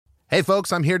Hey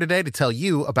folks, I'm here today to tell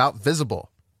you about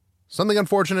Visible. Something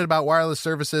unfortunate about wireless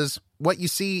services, what you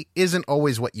see isn't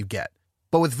always what you get.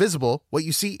 But with Visible, what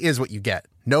you see is what you get.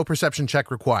 No perception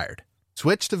check required.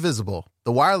 Switch to Visible,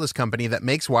 the wireless company that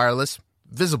makes wireless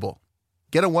visible.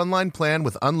 Get a one-line plan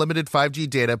with unlimited 5G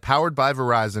data powered by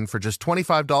Verizon for just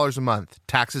 $25 a month,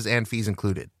 taxes and fees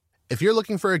included. If you're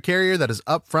looking for a carrier that is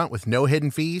upfront with no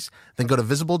hidden fees, then go to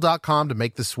Visible.com to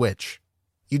make the switch.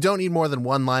 You don't need more than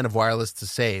one line of wireless to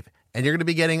save, and you're going to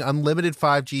be getting unlimited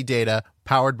 5G data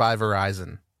powered by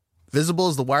Verizon. Visible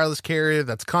is the wireless carrier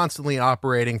that's constantly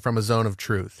operating from a zone of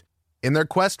truth. In their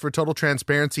quest for total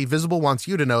transparency, Visible wants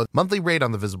you to know the monthly rate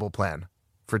on the Visible plan.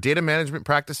 For data management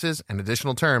practices and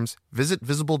additional terms, visit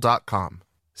Visible.com.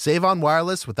 Save on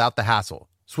wireless without the hassle.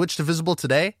 Switch to Visible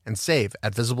today and save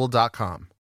at Visible.com.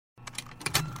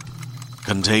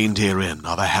 Contained herein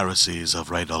are the heresies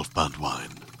of Radolf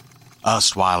Burntwine,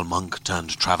 erstwhile monk turned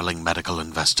traveling medical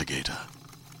investigator.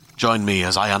 Join me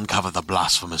as I uncover the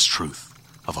blasphemous truth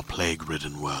of a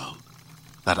plague-ridden world,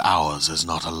 that ours is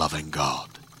not a loving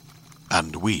God,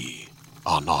 and we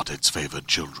are not its favored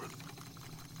children.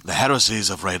 The heresies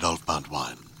of Radolf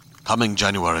Burntwine, coming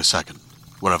January 2nd,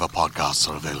 wherever podcasts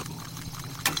are available.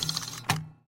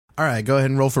 All right, go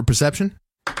ahead and roll for perception.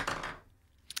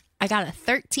 I got a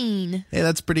 13. Hey,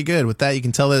 that's pretty good. With that, you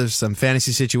can tell there's some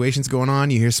fantasy situations going on.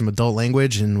 You hear some adult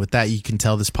language, and with that, you can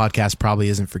tell this podcast probably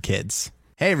isn't for kids.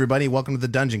 Hey, everybody. Welcome to the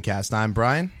Dungeon Cast. I'm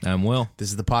Brian. I'm Will. This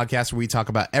is the podcast where we talk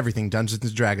about everything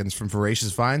Dungeons & Dragons, from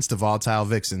voracious vines to volatile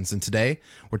vixens. And today,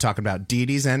 we're talking about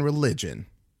deities and religion.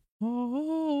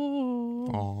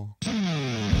 Oh.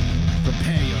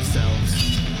 Prepare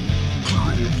yourselves.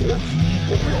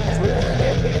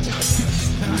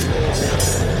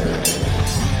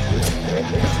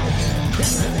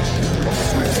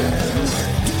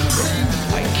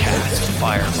 I cast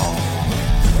Fireball.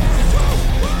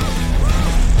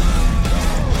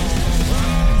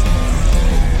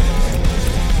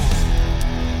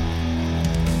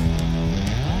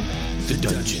 The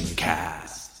Dungeon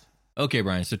Cast. Okay,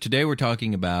 Brian, so today we're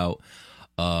talking about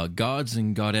gods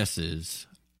and goddesses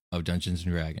of Dungeons &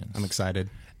 Dragons. I'm excited.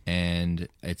 And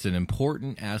it's an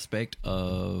important aspect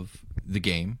of the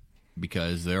game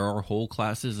because there are whole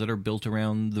classes that are built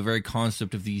around the very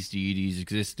concept of these deities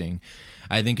existing.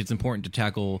 I think it's important to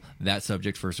tackle that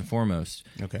subject first and foremost.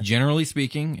 Okay. Generally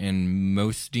speaking, in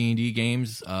most D&D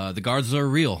games, the gods are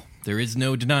real. There is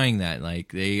no denying that.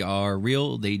 Like, they are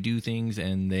real, they do things,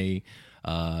 and they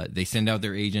send out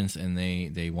their agents, and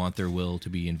they want their will to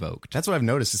be invoked. That's what I've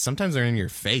noticed, is sometimes they're in your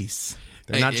face.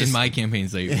 They're not just... In my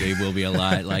campaigns, they will be a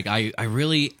lot. Like, I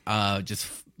really just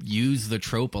use the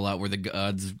trope a lot where the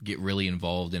gods get really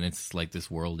involved, and it's like this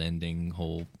world-ending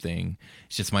whole thing.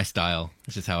 It's just my style.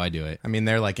 It's just how I do it. I mean,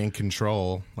 they're like in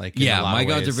control. Like, in yeah, a lot my of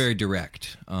gods ways. are very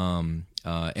direct. And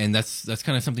that's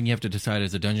kind of something you have to decide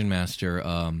as a dungeon master.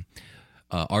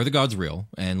 Are the gods real?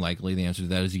 And likely the answer to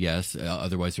that is yes.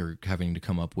 Otherwise, you're having to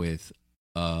come up with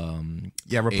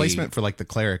replacement for like the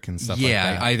cleric and stuff like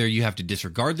that. Yeah, either you have to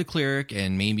disregard the cleric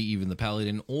and maybe even the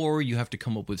paladin, or you have to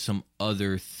come up with some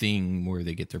other thing where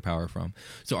they get their power from.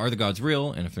 So are the gods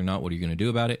real? And if they're not, what are you going to do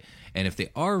about it? And if they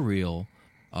are real,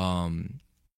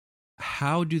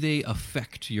 how do they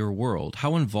affect your world?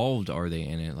 How involved are they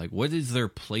in it? Like, what is their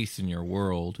place in your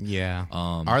world? Yeah.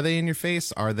 Are they in your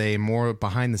face? Are they more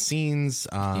behind the scenes?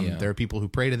 There are people who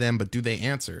pray to them, but do they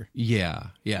answer? Yeah,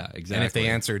 exactly. And if they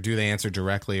answer, do they answer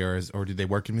directly, or do they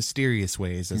work in mysterious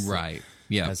ways? Right.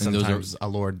 Yeah, as and sometimes a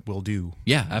lord will do.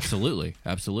 Yeah, absolutely.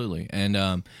 And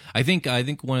I think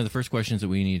one of the first questions that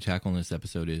we need to tackle in this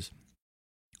episode is,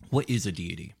 what is a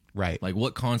deity? Right. Like,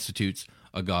 what constitutes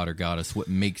a god or goddess? What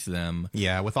makes them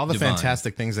with all the divine?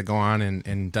 fantastic things that go on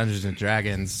in Dungeons and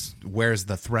Dragons, where's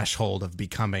the threshold of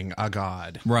becoming a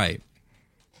god? Right.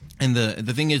 And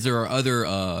the thing is, there are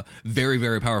other very,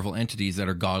 very powerful entities that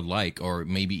are godlike, or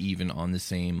maybe even on the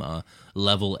same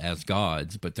level as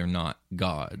gods, but they're not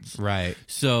gods. Right.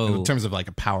 So in terms of like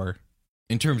a power.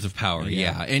 In terms of power,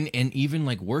 Yeah. And even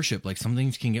like worship, like some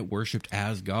things can get worshipped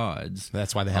as gods.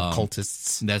 That's why they have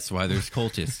cultists. That's why there's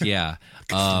cultists, yeah.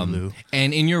 Cthulhu.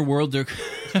 And in your world, they're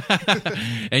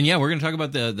and yeah, we're going to talk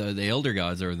about the elder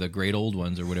gods, or the great old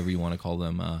ones, or whatever you want to call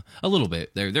them, a little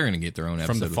bit. They're going to get their own episode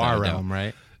From the far without a doubt. realm,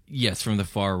 right? Yes, from the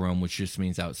far realm, which just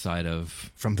means outside of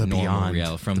From the normal beyond,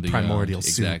 reality, from the beyond, primordial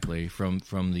soup. exactly, from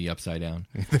the upside down,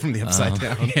 From the upside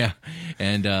down. yeah,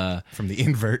 and From the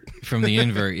invert. from the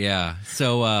invert, yeah.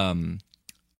 So,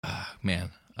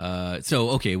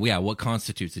 okay, yeah. What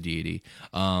constitutes a deity?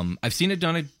 I've seen it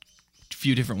done a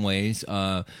few different ways.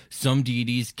 Some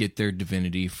deities get their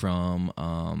divinity from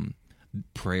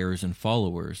prayers and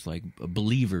followers, like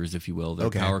believers, if you will. Their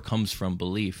power comes from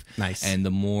belief. Nice. And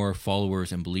the more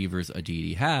followers and believers a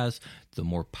deity has, the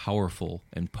more powerful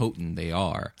and potent they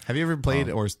are. Have you ever played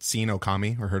or seen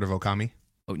Okami or heard of Okami?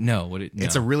 Oh, no. No.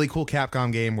 It's a really cool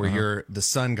Capcom game where you're the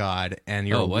sun god and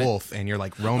you're a wolf and you're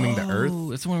like roaming the earth.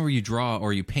 Oh, it's the one where you draw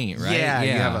or you paint, right? Yeah,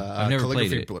 you have I've never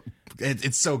played it.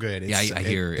 It's so good. It's, I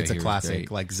hear it's a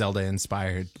classic, like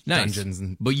Zelda-inspired dungeons.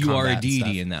 And but you are a deity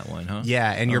stuff. in that one, huh?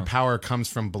 Yeah, and your power comes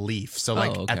from belief. So,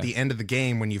 like, at the end of the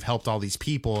game, when you've helped all these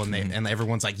people and and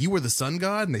everyone's like, you were the sun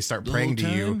god? And they start praying to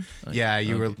you. Yeah,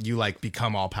 you like,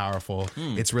 become all-powerful.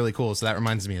 It's really cool. So that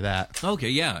reminds me of that. Okay,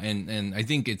 yeah. And I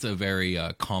think it's a very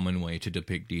common way to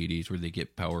depict deities where they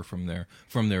get power from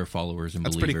their followers and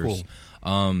believers. That's pretty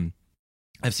cool.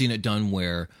 I've seen it done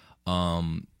where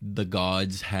the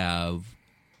gods have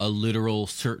a literal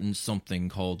certain something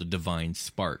called a divine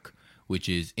spark, which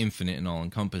is infinite and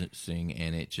all-encompassing,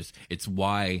 and it's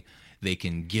why they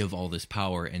can give all this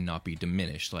power and not be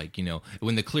diminished. Like, you know,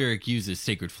 when the cleric uses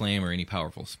Sacred Flame or any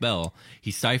powerful spell,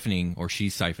 he's siphoning or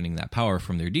she's siphoning that power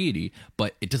from their deity,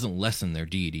 but it doesn't lessen their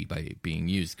deity by being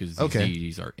used because these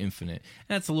deities are infinite.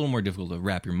 And that's a little more difficult to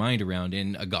wrap your mind around,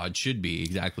 and a god should be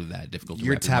exactly that, difficult to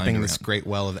You're wrap your mind tapping this around. great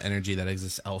well of energy that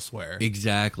exists elsewhere.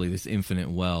 Exactly, this infinite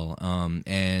well. And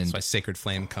that's why Sacred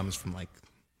Flame comes from, like,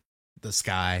 the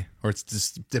sky, or it's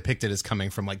just depicted as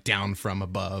coming from like down from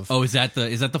above. Oh, is that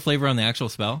the flavor on the actual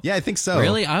spell? Yeah, I think so.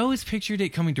 Really? I always pictured it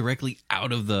coming directly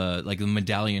out of the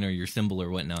medallion or your symbol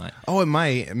or whatnot. Oh, it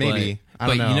might, maybe. I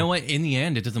don't know. You know what? In the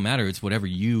end, it doesn't matter. It's whatever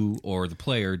you or the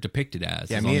player depict it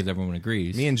as long as everyone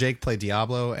agrees. Me and Jake play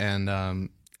Diablo, and I'm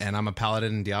a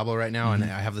paladin in Diablo right now, and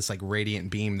I have this like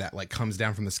radiant beam that like comes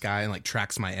down from the sky and like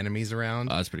tracks my enemies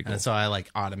around. Oh, that's pretty cool. And so I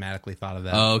like automatically thought of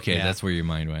that. Oh, okay, Yeah. that's where your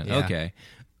mind went. Yeah. Okay.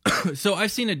 So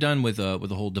I've seen it done with a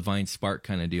whole divine spark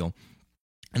kind of deal,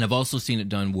 and I've also seen it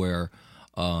done where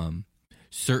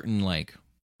certain like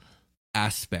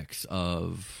aspects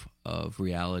of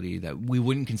reality that we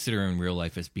wouldn't consider in real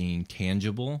life as being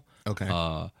tangible,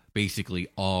 basically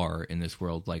are in this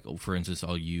world. Like, for instance,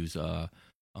 I'll use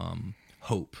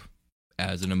hope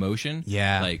as an emotion.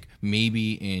 Yeah, like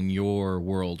maybe in your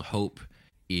world, hope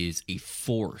is a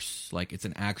force, like it's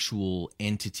an actual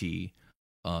entity.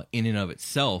 In and of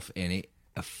itself, and it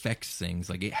affects things.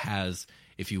 Like it has,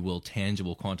 if you will,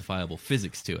 tangible, quantifiable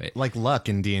physics to it. Like luck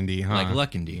in D&D, huh? Like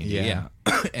luck in D&D, yeah.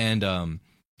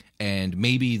 And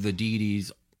maybe the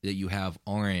deities that you have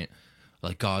aren't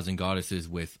like gods and goddesses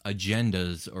with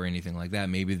agendas or anything like that.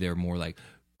 Maybe they're more like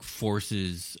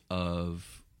forces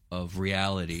of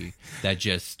reality that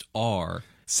just are.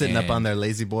 Sitting up on their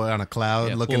lazy boy on a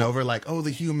cloud, looking over like, oh,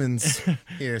 the humans,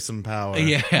 here's some power.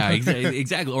 Yeah,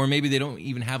 exactly. Or maybe they don't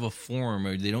even have a form,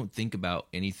 or they don't think about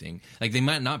anything. Like they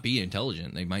might not be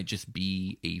intelligent. They might just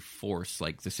be a force,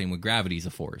 like the same with gravity is a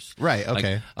force. Right,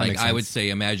 okay. Like I would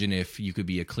say, imagine if you could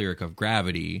be a cleric of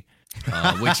gravity,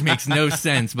 which makes no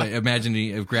sense, but imagine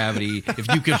if gravity, if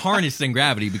you could harness in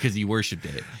gravity because you worshipped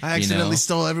it. I accidentally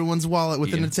stole everyone's wallet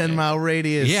within a 10-mile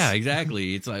radius. Yeah,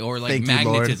 exactly. It's like, or like Thank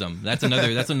magnetism.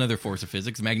 You, that's another force of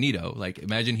physics. Magneto. Like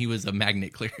imagine he was a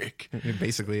magnet cleric. It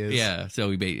basically is. Yeah.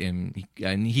 So and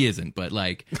he isn't, but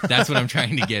like that's what I'm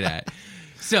trying to get at.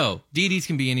 So deities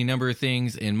can be any number of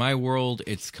things. In my world,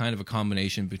 it's kind of a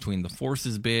combination between the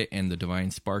forces bit and the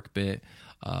divine spark bit.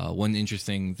 One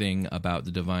interesting thing about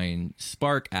the divine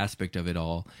spark aspect of it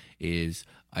all is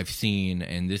I've seen,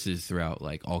 and this is throughout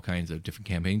like all kinds of different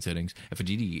campaign settings, if a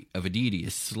deity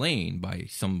is slain by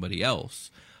somebody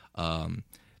else,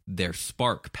 their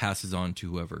spark passes on to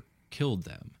whoever killed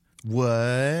them. What?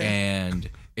 And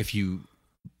if you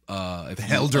the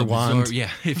Elder Wand. There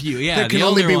can the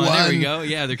only Elder be Wand, one. There we go.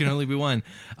 Yeah, there can only be one.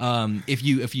 If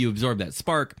you absorb that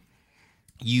spark,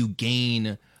 you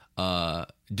gain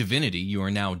divinity. You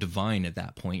are now divine at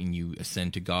that point, and you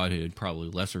ascend to godhood, probably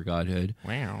lesser godhood.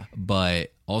 Wow.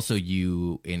 But also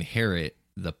you inherit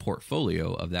the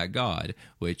portfolio of that god,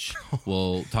 which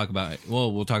we'll talk about.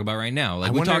 Well, we'll talk about right now.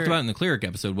 Like we talked about in the cleric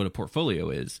episode, what a portfolio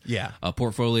is. Yeah, a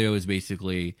portfolio is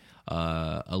basically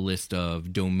a list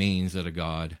of domains that a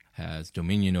god has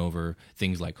dominion over.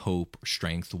 Things like hope,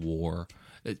 strength, war,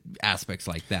 aspects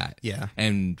like that. Yeah,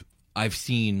 and I've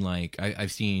seen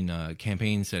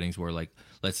campaign settings where, like,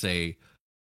 let's say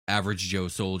average Joe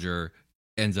soldier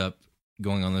ends up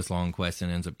going on this long quest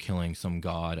and ends up killing some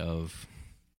god of,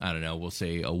 I don't know, we'll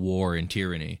say a war and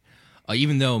tyranny.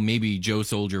 Even though maybe Joe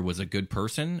soldier was a good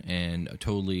person and a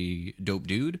totally dope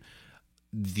dude,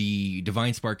 the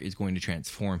divine spark is going to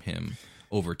transform him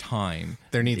over time.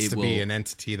 There needs it to will- be an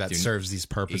entity that serves these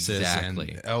purposes.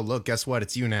 Exactly. And, oh, look, guess what?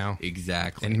 It's you now.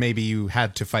 Exactly. And maybe you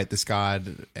had to fight this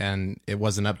god and it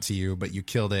wasn't up to you, but you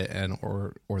killed it and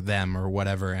or them or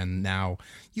whatever, and now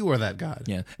you are that god.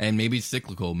 Yeah, and maybe it's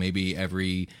cyclical. Maybe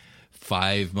every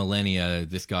 5 millennia,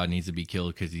 this god needs to be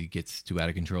killed because he gets too out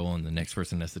of control, and the next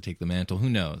person has to take the mantle. Who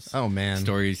knows? Oh, man.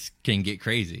 Stories can get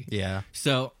crazy. Yeah.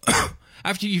 So,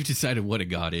 after you've decided what a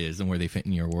god is and where they fit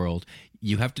in your world,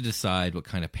 you have to decide what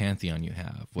kind of pantheon you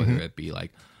have, whether it be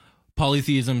like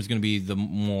polytheism is going to be the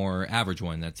more average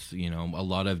one. That's, a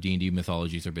lot of D&D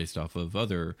mythologies are based off of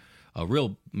other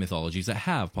real mythologies that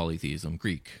have polytheism: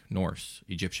 Greek, Norse,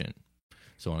 Egyptian,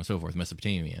 so on and so forth,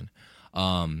 Mesopotamian.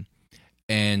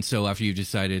 And so after you've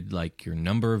decided like your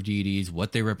number of deities,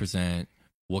 what they represent,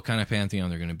 what kind of pantheon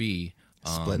they're going to be,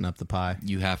 Splitting up the pie.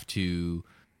 you have to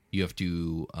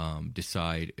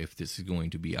decide if this is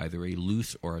going to be either a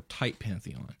loose or a tight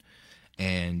pantheon.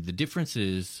 And the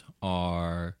differences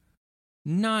are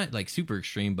not like super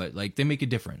extreme, but like they make a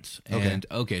difference. Okay. And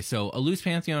okay, so a loose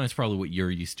pantheon is probably what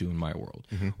you're used to in my world,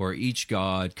 where each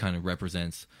god kind of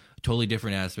represents a totally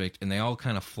different aspect, and they all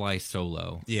kind of fly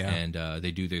solo. Yeah. And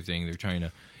they do their thing. They're trying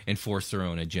to enforce their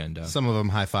own agenda. Some of them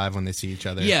high five when they see each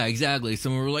other. Yeah, exactly.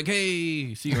 Some were like,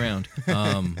 "Hey, see you around."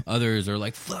 Others are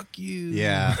like, "Fuck you."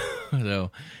 Yeah.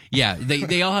 So, yeah,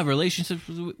 they all have relationships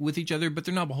with each other, but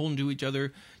they're not beholden to each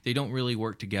other. They don't really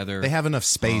work together. They have enough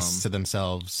space to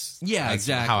themselves. Yeah, That's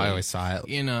exactly. how I always saw it.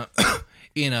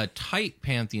 In a tight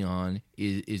pantheon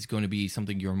is going to be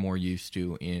something you're more used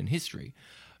to in history.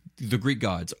 The Greek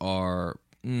gods are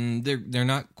they're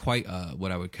not quite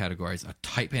what I would categorize a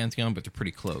tight pantheon, but they're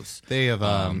pretty close. They have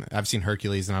I've seen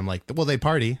Hercules and I'm like, well, they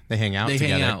party, they hang out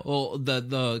together. Hang out. Well,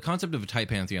 the concept of a tight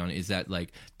pantheon is that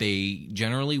like they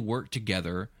generally work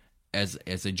together as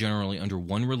a generally under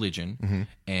one religion,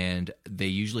 and they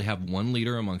usually have one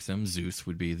leader amongst them. Zeus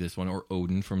would be this one, or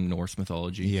Odin from Norse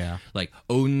mythology. Yeah. Like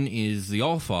Odin is the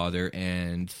Allfather,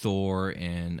 and Thor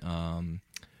and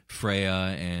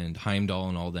Freya and Heimdall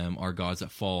and all them are gods that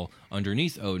fall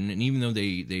underneath Odin, and even though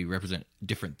they represent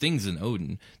different things than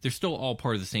Odin, they're still all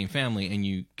part of the same family,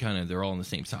 and they're all on the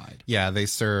same side. Yeah, they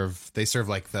serve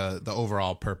like the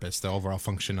overall purpose, the overall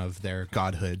function of their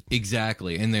godhood.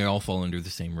 Exactly, and they all fall under the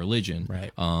same religion.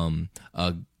 Right.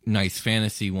 A nice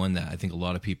fantasy one that I think a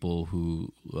lot of people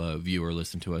who view or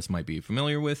listen to us might be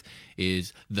familiar with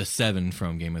is the Seven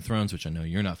from Game of Thrones, which I know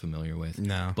you're not familiar with.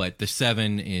 No. But the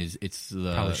Seven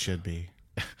Probably should be.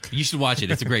 You should watch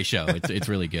it. It's a great show. It's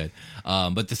really good.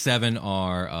 But the Seven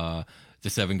are the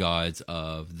 7 gods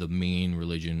of the main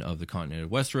religion of the continent of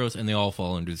Westeros, and they all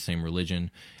fall under the same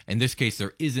religion. In this case,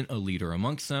 there isn't a leader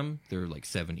amongst them. They're like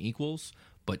 7 equals,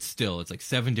 but still, it's like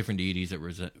 7 different deities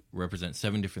that represent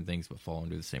 7 different things, but fall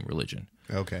under the same religion.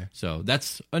 Okay. So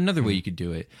that's another way you could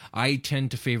do it. I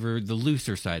tend to favor the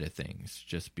looser side of things,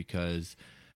 just because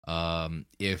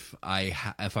if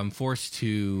I'm forced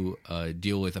to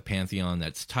deal with a pantheon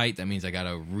that's tight, that means I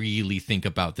gotta really think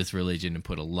about this religion and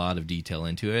put a lot of detail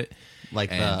into it. Like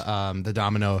the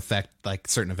domino effect, like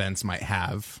certain events might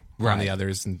have on Right. the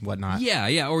others and whatnot.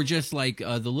 Yeah, or just like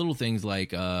the little things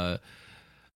like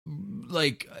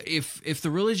if the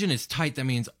religion is tight, that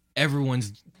means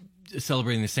everyone's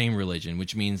celebrating the same religion,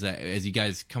 which means that as you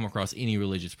guys come across any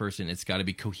religious person, it's got to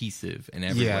be cohesive and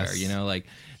everywhere. Yes. Like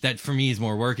that for me is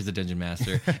more work as a dungeon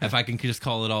master. If I can just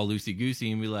call it all loosey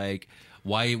goosey and be like,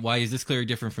 why is this cleric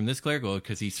different from this cleric? Well,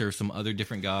 because he serves some other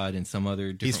different god in some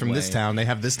other different He's from way. this town. They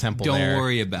have this temple Don't there.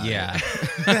 worry about it.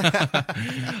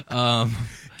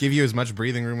 Give you as much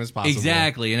breathing room as possible.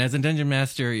 Exactly. And as a dungeon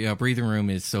master, breathing room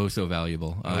is so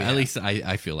valuable. At least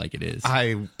I feel like it is.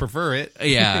 I prefer it.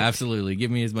 Yeah, absolutely. Give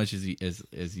me as much as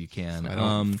you can. I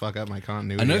don't fuck up my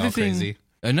continuity all crazy.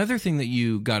 Another thing that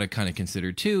you got to kind of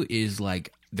consider too is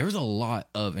like there's a lot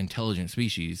of intelligent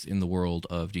species in the world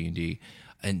of D&D,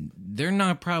 and they're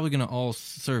not probably going to all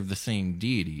serve the same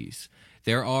deities.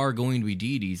 There are going to be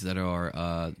deities that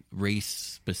are race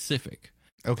specific.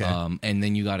 Okay. And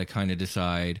then you got to kind of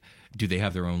decide, do they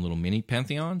have their own little mini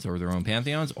pantheons or their own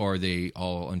pantheons, or are they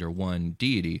all under one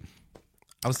deity?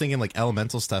 I was thinking like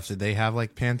elemental stuff. Did they have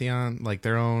like pantheon, like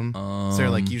their own? Is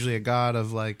there like usually a god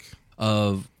of like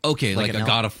like a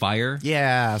god of fire?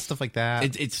 Yeah, stuff like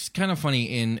that. It's kind of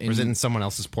funny in or is it in someone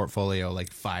else's portfolio?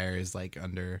 Like fire is like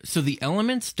under. So the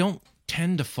elements don't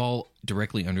tend to fall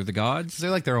directly under the gods. They're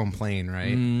like their own plane,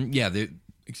 right? Yeah, they're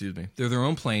their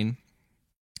own plane.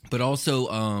 But also,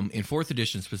 in 4th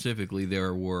edition specifically,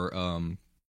 there were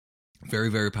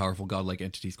very, very powerful godlike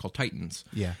entities called Titans.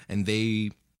 Yeah. And they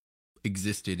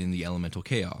existed in the elemental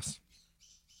chaos.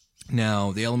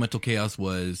 Now, the elemental chaos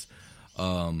was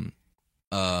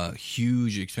a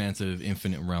huge, expansive,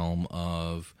 infinite realm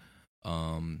of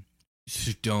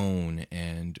stone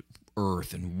and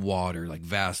earth and water, like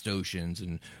vast oceans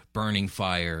and burning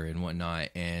fire and whatnot,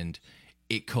 and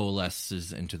it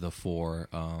coalesces into the four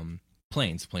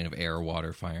planes: plane of air,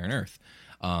 water, fire, and earth.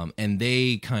 And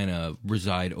they kind of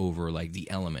reside over like the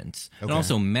elements. Okay. And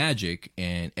also magic,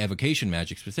 and evocation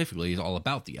magic specifically, is all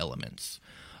about the elements.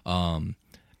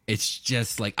 It's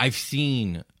just like I've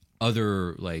seen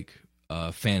other like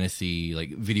fantasy like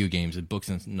video games and books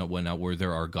and whatnot where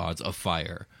there are gods of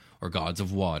fire or gods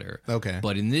of water. Okay.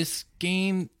 But in this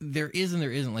game, there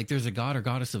isn't. Like, there's a god or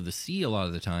goddess of the sea a lot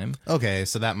of the time. Okay,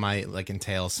 so that might, like,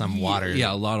 entail some water.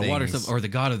 Yeah, a lot of water stuff. Or the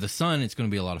god of the sun, it's going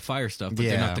to be a lot of fire stuff, but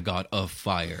they're not the god of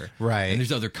fire. Right. And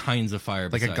there's other kinds of fire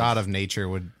like, a god of nature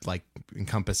would, like,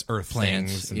 encompass earth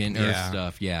plants and earth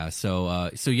stuff, yeah.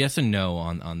 So yes and no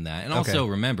on that. And also,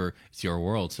 remember, it's your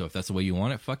world, so if that's the way you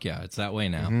want it, fuck yeah, it's that way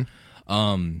now.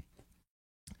 Mm-hmm.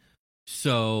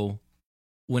 So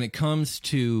when it comes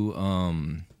to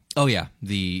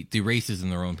the races in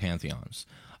their own pantheons,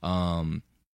 a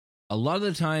lot of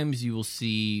the times you will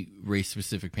see race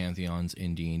specific pantheons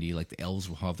in D&D. Like the elves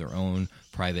will have their own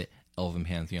private elven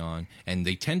pantheon, and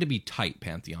they tend to be tight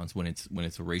pantheons when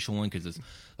it's a racial one, because it's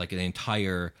like an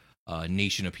entire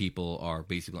nation of people are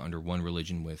basically under one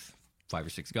religion with 5 or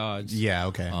 6 gods. Yeah,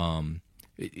 okay.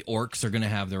 Orcs are going to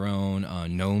have their own.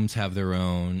 Gnomes have their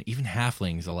own. Even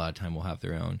halflings a lot of time will have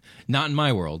their own. Not in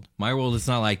my world. My world is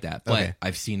not like that, but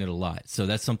I've seen it a lot. So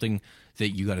that's something that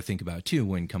you got to think about too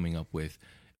when coming up with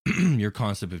your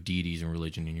concept of deities and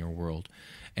religion in your world.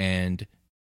 And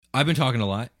I've been talking a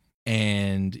lot,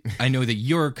 and I know that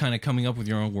you're kind of coming up with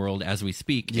your own world as we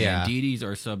speak. Yeah. And deities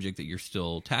are a subject that you're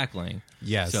still tackling.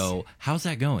 Yes. So how's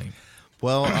that going?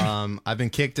 Well, I've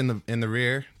been kicked in the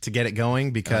rear to get it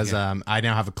going because I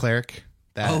now have a cleric.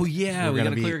 We got a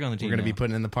cleric on the team. We're going to be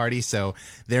putting in the party, so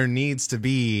there needs to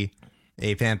be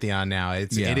a pantheon now.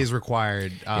 It is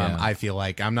required. I feel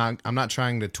like I'm not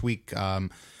trying to tweak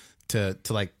to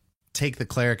like take the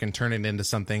cleric and turn it into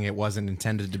something it wasn't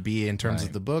intended to be in terms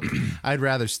of the book. I'd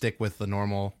rather stick with the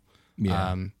normal.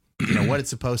 What it's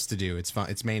supposed to do,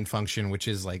 its main function, which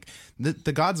is like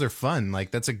the gods are fun. Like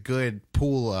that's a good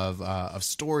pool of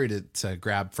story to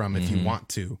grab from if you want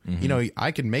to. Mm-hmm.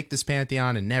 I can make this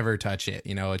pantheon and never touch it.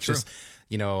 It's just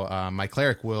my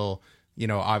cleric will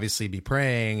obviously be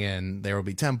praying, and there will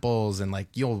be temples, and like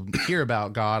you'll hear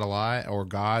about God a lot or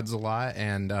gods a lot,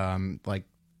 and like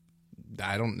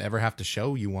I don't ever have to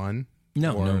show you one.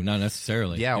 No, not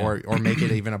necessarily. Yeah, or make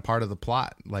it even a part of the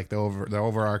plot, like the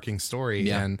overarching story.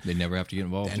 Yeah, and they never have to get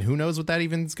involved. And who knows what that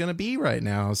even is going to be right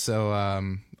now. So, I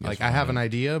have an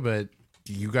idea, but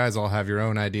you guys all have your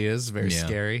own ideas. Very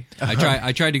scary.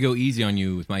 I tried to go easy on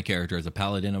you with my character as a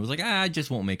paladin. I was like, I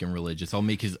just won't make him religious. I'll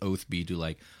make his oath be to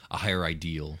like a higher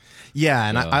ideal. Yeah,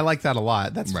 and I like that a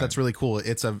lot. That's really cool.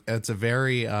 It's a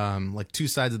very like two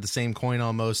sides of the same coin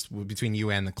almost between you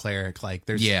and the cleric. Like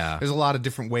there's a lot of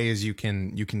different ways you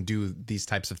can do these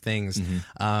types of things.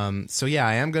 Mm-hmm. So yeah,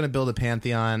 I am going to build a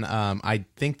pantheon. I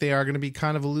think they are going to be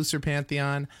kind of a looser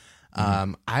pantheon.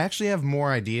 I actually have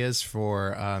more ideas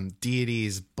for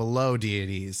deities below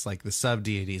deities, like the sub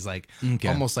deities, like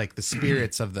almost like the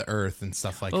spirits of the earth and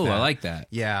stuff like that. Oh, I like that.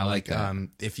 Yeah, like that.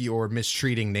 If you're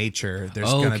mistreating nature,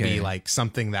 there's going to be like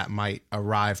something that might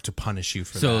arrive to punish you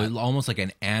for that. So almost like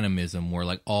an animism where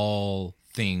like all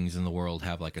things in the world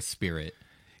have like a spirit.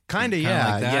 Kind of,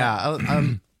 yeah. Like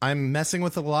yeah. I'm messing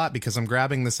with it a lot because I'm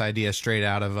grabbing this idea straight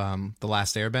out of The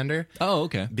Last Airbender. Oh,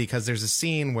 okay. Because there's a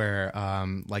scene where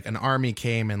like an army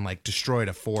came and like destroyed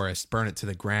a forest, burned it to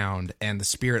the ground, and the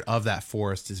spirit of that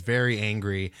forest is very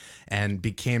angry and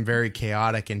became very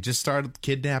chaotic and just started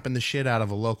kidnapping the shit out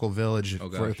of a local village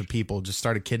for the people. Just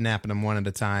started kidnapping them one at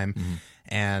a time. Mm-hmm.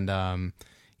 And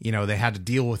they had to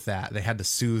deal with that. They had to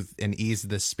soothe and ease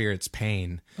the spirit's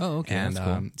pain. Oh, okay. And that's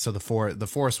cool. So the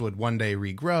forest would one day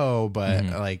regrow, but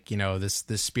like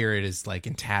this spirit is like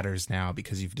in tatters now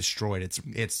because you've destroyed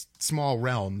its small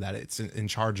realm that it's in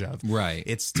charge of. Right.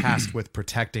 It's tasked with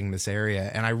protecting this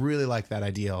area, and I really like that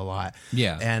idea a lot.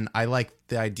 Yeah. And I like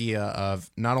the idea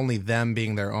of not only them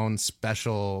being their own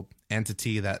special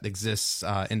entity that exists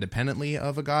independently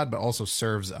of a god, but also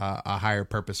serves a higher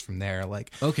purpose from there.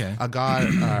 Like a god,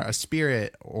 a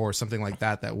spirit, or something like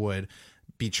that would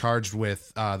be charged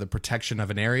with the protection of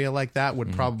an area like that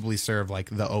would probably serve like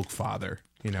the Oak Father,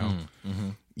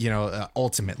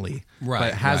 ultimately, right? But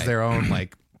it has their own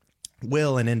like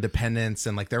will and independence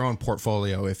and like their own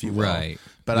portfolio, if you will. Right.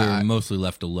 But they're mostly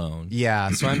left alone. Yeah.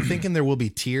 So I'm thinking there will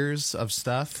be tiers of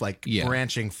stuff like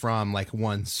branching from like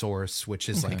one source, which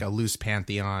is like a loose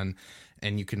pantheon.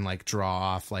 and you can like draw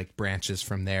off like branches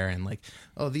from there, and like,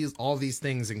 oh, all these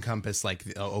things encompass like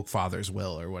the Oak Father's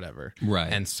will or whatever,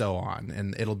 Right. and so on,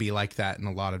 and it'll be like that in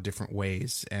a lot of different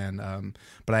ways. And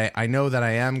but I know that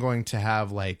I am going to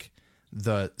have like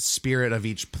the spirit of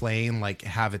each plane like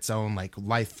have its own like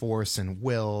life force and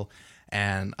will,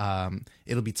 and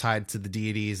it'll be tied to the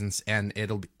deities, and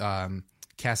it'll be,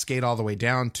 cascade all the way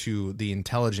down to the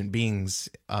intelligent beings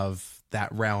of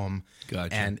that realm.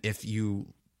 Gotcha. And if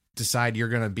you decide you're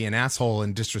gonna be an asshole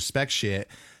and disrespect shit,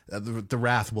 the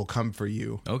wrath will come for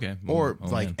you. Okay. Or Oh,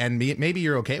 like, man. and maybe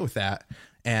you're okay with that,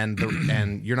 and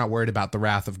and you're not worried about the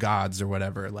wrath of gods or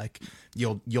whatever. Like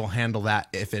you'll handle that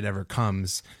if it ever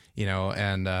comes, you know.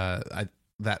 And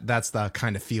that's the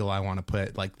kind of feel I want to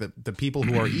put. Like the people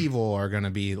who are evil are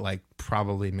gonna be like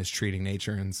probably mistreating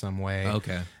nature in some way.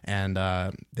 Okay. And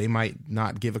they might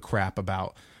not give a crap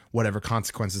about whatever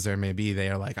consequences there may be. They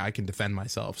are like, I can defend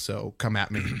myself, so come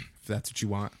at me if that's what you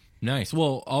want. Nice.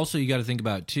 Well, also you got to think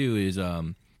about too is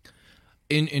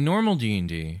in normal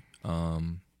D&D,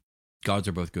 gods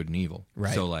are both good and evil.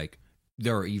 Right. So like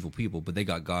there are evil people, but they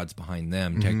got gods behind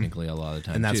them technically a lot of the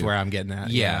time. And that's too. where I'm getting at.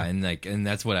 Yeah, and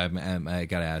that's what I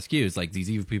got to ask you. Is like these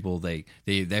evil people. They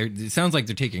it sounds like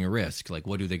they're taking a risk. Like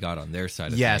what do they got on their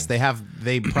side of Yes, things?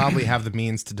 they probably have the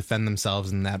means to defend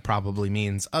themselves, and that probably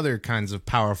means other kinds of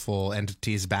powerful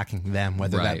entities backing them,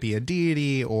 whether Right. that be a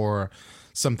deity or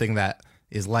something that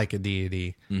is like a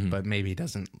deity, but maybe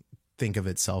doesn't think of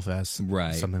itself as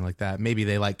Right. something like that. Maybe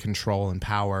they like control and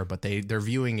power, but they're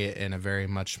viewing it in a very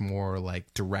much more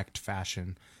like direct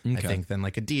fashion, I Okay. think, than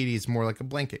like a deity is more like a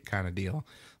blanket kind of deal.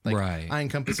 Like, Right. I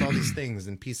encompass all these things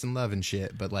and peace and love and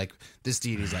shit, but like this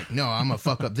deity's like, no, I'm gonna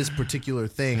fuck up this particular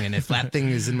thing, and if that thing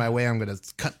is in my way, I'm gonna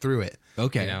cut through it.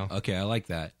 Okay. You know? Okay, I like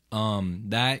that.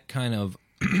 That kind of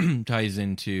ties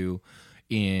into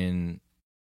in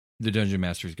the Dungeon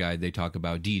Master's Guide. They talk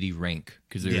about deity rank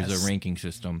because there's Yes. a ranking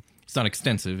system. It's not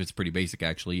extensive. It's pretty basic,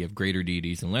 actually. You have greater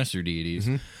deities and lesser deities.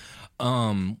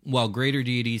 While greater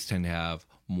deities tend to have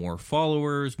more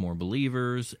followers, more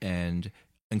believers, and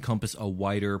encompass a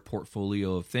wider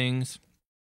portfolio of things,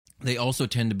 they also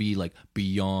tend to be like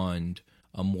beyond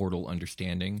a mortal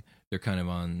understanding. They're kind of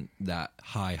on that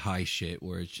high shit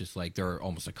where it's just like they're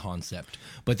almost a concept,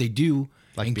 but they do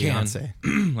Like and can-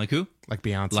 Beyonce. like who? Like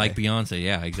Beyonce. Like Beyonce,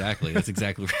 yeah, exactly. That's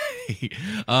exactly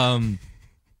right.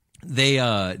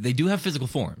 They do have physical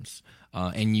forms,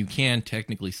 and you can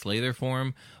technically slay their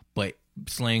form, but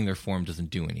slaying their form doesn't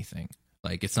do anything.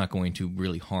 Like it's not going to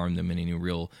really harm them in any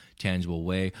real tangible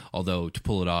way. Although to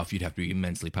pull it off, you'd have to be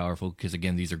immensely powerful because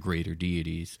again, these are greater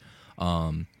deities.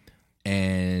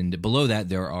 And below that,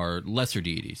 there are lesser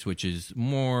deities, which is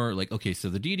more like, okay, so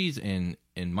the deities in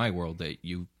my world that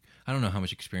I don't know how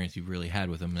much experience you've really had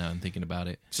with them now I'm thinking about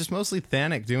it. It's just mostly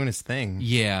Thanic doing his thing.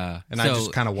 Yeah. And I So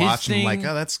just kind of his watch him like, thing-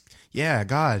 oh, that's, yeah,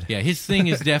 God. Yeah, his thing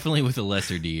is definitely with a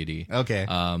lesser deity. Okay.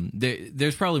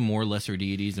 There's probably more lesser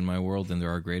deities in my world than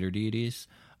there are greater deities.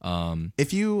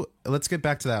 Let's get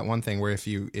back to that one thing where if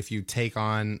you take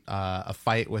on a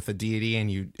fight with a deity and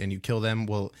you kill them,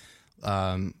 well,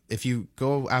 if you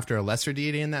go after a lesser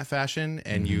deity in that fashion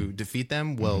and you defeat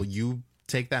them, will you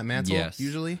take that mantle? Yes.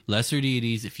 Usually. Lesser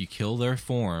deities, if you kill their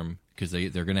form, because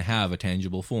they're going to have a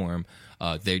tangible form,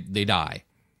 they die.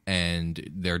 And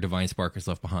their divine spark is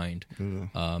left behind.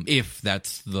 If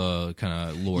that's the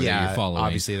kind of lore that Yeah, you're following.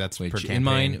 obviously that's per which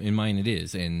campaign. in mine it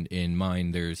is. And in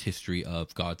mine there's history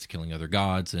of gods killing other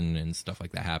gods and stuff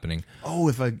like that happening. Oh,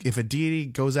 if a deity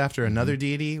goes after another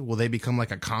deity, will they become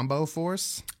like a combo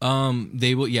force?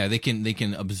 They will. Yeah, they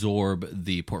can absorb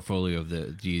the portfolio of the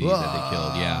deity that they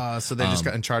killed. Yeah. So they just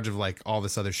got in charge of like all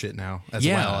this other shit now, as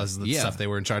Yeah, well as the yeah. stuff they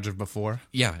were in charge of before.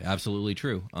 Yeah, absolutely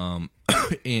true.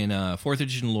 In 4th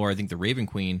edition lore, I think the Raven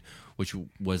Queen, which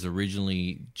was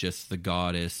originally just the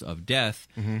goddess of death,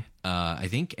 I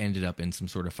think ended up in some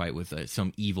sort of fight with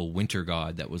some evil winter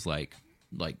god that was like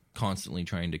constantly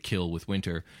trying to kill with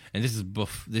winter. And this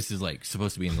is like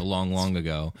supposed to be in the long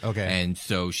ago. Okay. And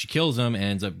so she kills him and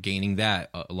ends up gaining that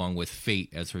along with fate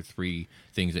as her 3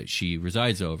 things that she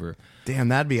resides over. Damn,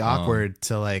 that'd be awkward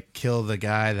to like kill the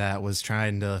guy that was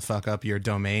trying to fuck up your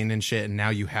domain and shit, and now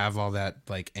you have all that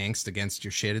like angst against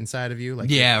your shit inside of you. Like,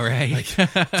 Yeah,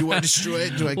 right. do I destroy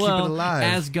it? Do I keep well, it alive?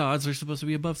 as gods are supposed to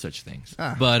be above such things.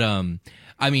 Ah. But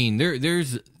I mean,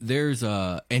 there's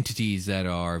entities that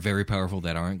are very powerful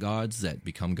that aren't gods that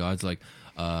become gods. Like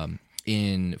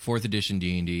in 4th edition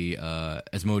D&D,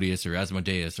 Asmodeus or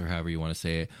Asmodeus or however you want to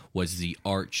say it was the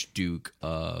Archduke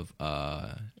of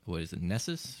what is it,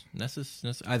 Nessus?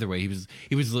 Either way, he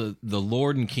was the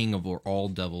Lord and King of all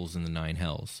devils in the 9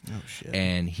 hells. Oh shit!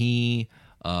 And he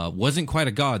wasn't quite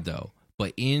a god though.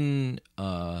 But in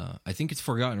I think it's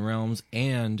Forgotten Realms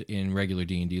and in regular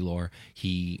D&D lore,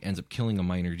 he ends up killing a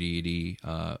minor deity,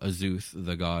 Azuth,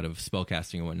 the god of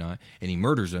spellcasting and whatnot, and he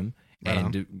murders him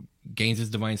and gains his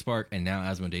divine spark, and now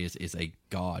Asmodeus is a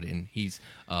god, and he's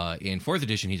in 4th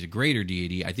edition he's a greater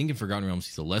deity. I think in Forgotten Realms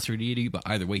he's a lesser deity, but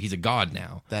either way he's a god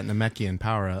now. That Namekian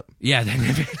power up. Yeah, that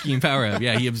Namekian power up.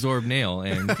 Yeah, he absorbed Nail,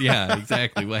 and yeah,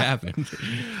 exactly what happened.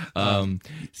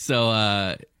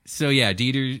 So yeah,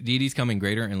 deities come in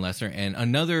greater and lesser, and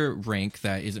another rank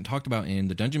that isn't talked about in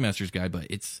the Dungeon Master's Guide, but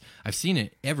I've seen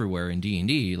it everywhere in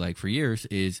D&D, like for years,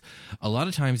 is a lot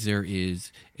of times there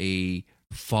is a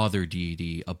father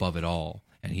deity above it all,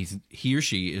 and he or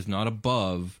she is not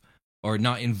above or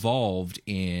not involved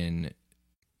in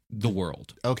the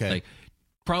world. Okay. Like,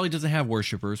 probably doesn't have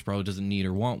worshippers, probably doesn't need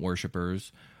or want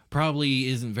worshippers, probably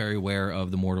isn't very aware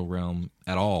of the mortal realm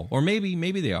at all, or maybe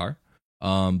they are.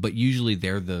 But usually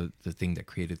they're the thing that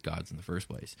created gods in the first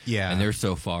place. Yeah. And they're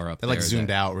so far up they're there. Like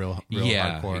zoomed out real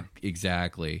hardcore.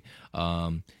 Exactly.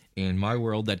 In my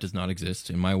world, that does not exist.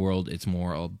 In my world, it's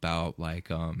more about like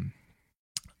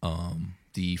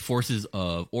the forces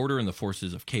of order and the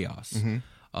forces of chaos.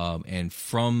 Mm-hmm. And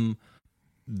from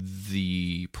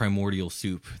the primordial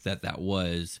soup that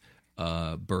was,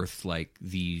 birthed like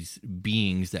these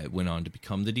beings that went on to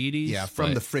become the deities. Yeah,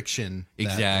 from the friction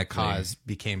that caused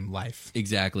became life.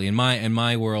 Exactly. In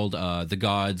my world, the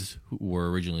gods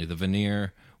were originally the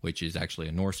Vanir, which is actually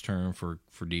a Norse term for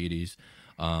deities.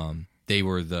 They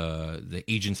were the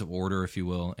agents of order, if you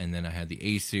will, and then I had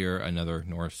the Aesir, another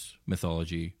Norse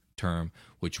mythology term,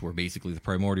 which were basically the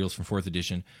primordials from 4th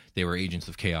edition. They were agents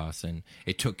of chaos, and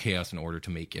it took chaos in order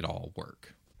to make it all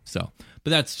work. So,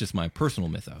 but that's just my personal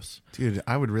mythos. Dude,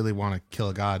 I would really want to kill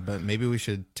a god, but maybe we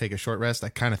should take a short rest. I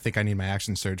kind of think I need my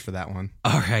action surge for that one.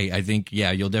 All right. I think,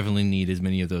 yeah, you'll definitely need as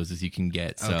many of those as you can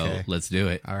get. So okay. Let's do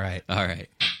it. All right. All right.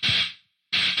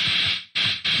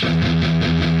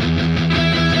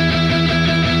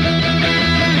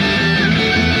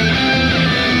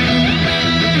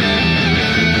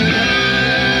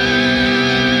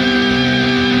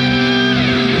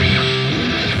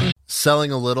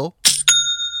 Selling a little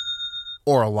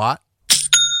or a lot?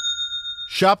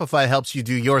 Shopify helps you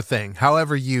do your thing,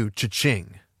 however you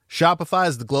cha-ching. Shopify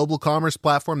is the global commerce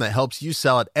platform that helps you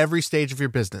sell at every stage of your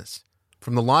business.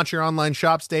 From the launch your online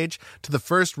shop stage to the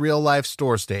first real-life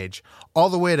store stage, all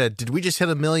the way to did we just hit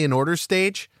 1 million orders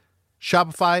stage?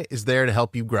 Shopify is there to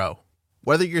help you grow.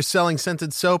 Whether you're selling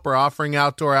scented soap or offering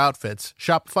outdoor outfits,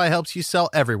 Shopify helps you sell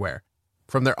everywhere.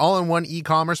 From their all-in-one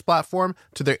e-commerce platform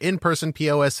to their in-person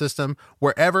POS system,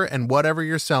 wherever and whatever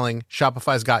you're selling,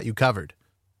 Shopify's got you covered.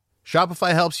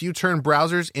 Shopify helps you turn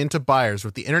browsers into buyers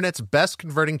with the internet's best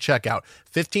converting checkout,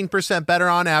 15% better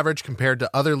on average compared to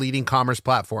other leading commerce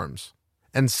platforms.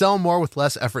 And sell more with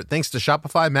less effort thanks to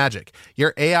Shopify Magic,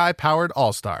 your AI-powered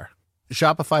all-star.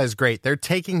 Shopify is great. They're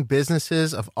taking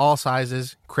businesses of all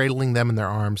sizes, cradling them in their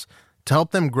arms, to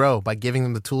help them grow by giving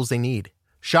them the tools they need.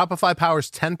 Shopify powers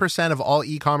 10% of all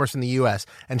e-commerce in the U.S.,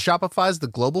 and Shopify's the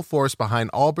global force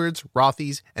behind Allbirds,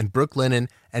 Rothy's, and Brooklinen,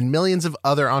 and millions of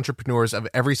other entrepreneurs of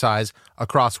every size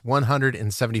across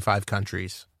 175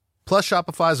 countries. Plus,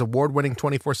 Shopify's award-winning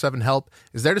 24/7 help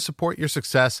is there to support your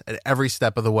success at every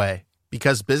step of the way.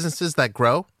 Because businesses that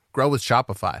grow, grow with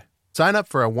Shopify. Sign up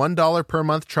for a $1 per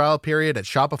month trial period at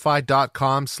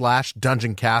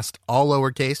shopify.com/dungeoncast, all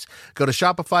lowercase. Go to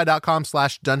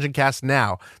shopify.com/dungeoncast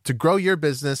now to grow your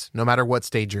business no matter what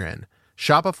stage you're in.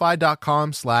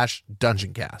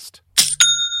 Shopify.com/dungeoncast.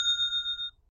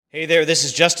 Hey there, this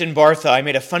is Justin Bartha. I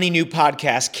made a funny new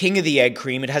podcast, King of the Egg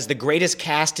Cream. It has the greatest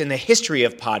cast in the history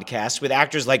of podcasts with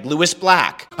actors like Louis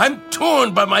Black. I'm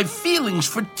torn by my feelings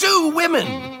for two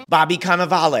women. Bobby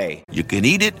Cannavale. You can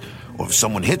eat it, or if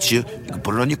someone hits you, you can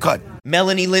put it on your cut.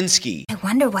 Melanie Linsky. I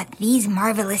wonder what these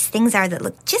marvelous things are that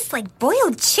look just like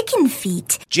boiled chicken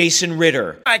feet. Jason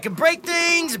Ritter. I can break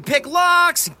things and pick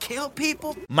locks and kill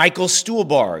people. Michael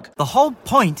Stuhlbarg. The whole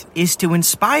point is to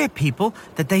inspire people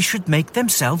that they should make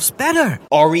themselves better.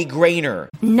 Ari Grainer.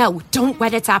 No, don't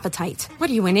whet its appetite.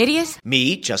 What are you, an idiot?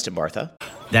 Me, Justin Bartha.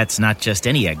 That's not just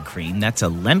any egg cream, that's a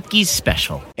Lemke's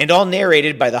special. And all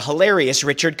narrated by the hilarious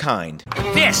Richard Kind.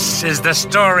 This is the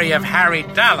story of Harry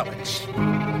Dalowitz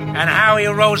and how he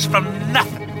rose from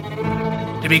nothing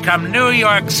to become New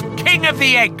York's King of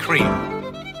the Egg Cream.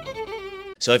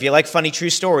 So if you like funny true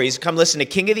stories, come listen to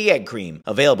King of the Egg Cream,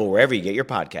 available wherever you get your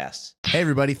podcasts. Hey,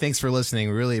 everybody. Thanks for listening.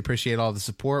 We really appreciate all the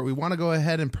support. We want to go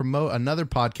ahead and promote another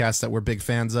podcast that we're big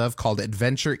fans of called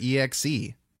Adventure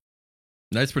EXE.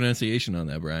 Nice pronunciation on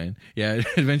that, Brian. Yeah,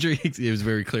 Adventure EXE. It was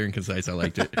very clear and concise. I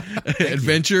liked it.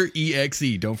 Adventure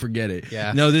EXE. Don't forget it.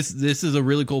 Yeah. No, this is a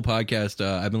really cool podcast.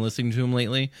 I've been listening to them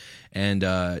lately, and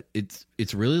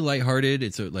it's really lighthearted.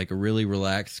 It's a really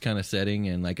relaxed kind of setting,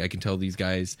 and like I can tell these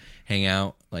guys hang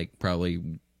out like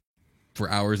probably for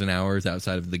hours and hours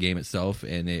outside of the game itself,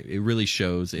 and it really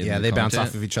shows in they bounce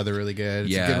content. off of each other really good.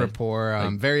 It's a good rapport,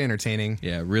 very entertaining.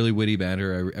 Yeah, really witty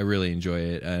banter. I really enjoy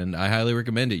it, and I highly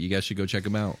recommend it. You guys should go check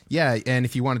them out. Yeah, and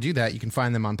if you want to do that, you can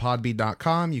find them on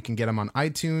podbean.com. You can get them on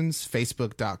iTunes,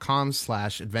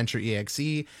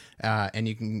 facebook.com/adventureexe, and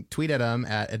you can tweet at them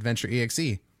at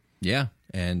adventureexe. Yeah,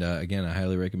 and again, I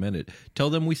highly recommend it. Tell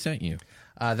them we sent you.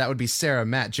 That would be Sarah,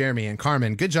 Matt, Jeremy, and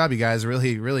Carmen. Good job, you guys.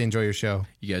 Really, really enjoy your show.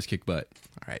 You guys kick butt.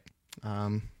 All right.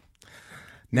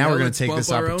 Now we're going to take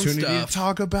this opportunity to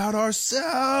talk about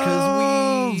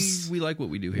ourselves. Because we like what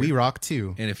we do here. We rock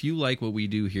too. And if you like what we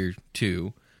do here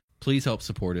too, please help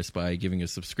support us by giving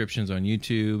us subscriptions on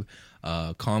YouTube.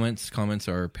 Comments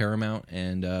are paramount.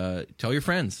 And tell your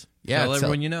friends. Yeah, tell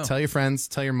everyone you know. Tell your friends.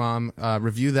 Tell your mom.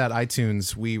 Review that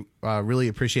iTunes. We really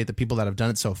appreciate the people that have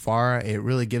done it so far. It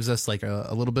really gives us like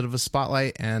a little bit of a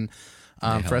spotlight, and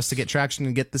for us to get traction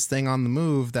and get this thing on the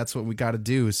move, that's what we got to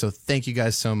do. So thank you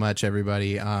guys so much,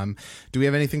 everybody. Do we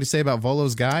have anything to say about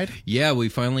Volo's Guide? Yeah, we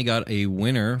finally got a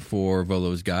winner for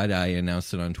Volo's Guide. I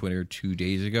announced it on Twitter 2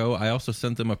 days ago. I also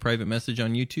sent them a private message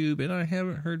on YouTube, and I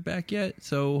haven't heard back yet.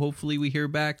 So hopefully we hear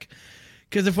back.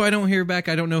 Because if I don't hear back,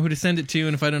 I don't know who to send it to.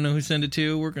 And if I don't know who to send it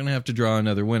to, we're going to have to draw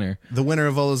another winner. The winner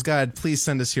of Volo's Guide, please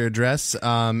send us your address.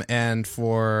 And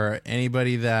for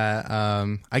anybody that,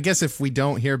 I guess if we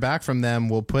don't hear back from them,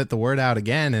 we'll put the word out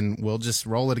again and we'll just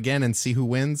roll it again and see who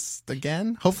wins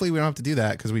again. Hopefully we don't have to do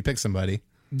that because we picked somebody.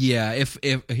 Yeah, if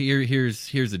here's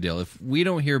the deal. If we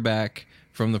don't hear back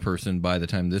from the person by the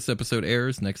time this episode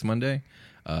airs next Monday,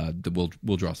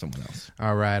 we'll draw someone else.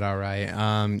 All right.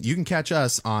 You can catch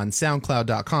us on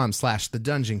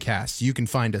soundcloud.com/thedungeoncast. You can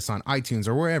find us on iTunes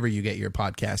or wherever you get your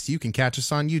podcasts. You can catch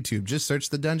us on YouTube. Just search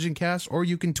The Dungeon Cast, or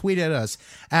you can tweet at us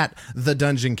at The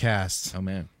Dungeon Cast. Oh,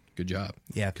 man. Good job.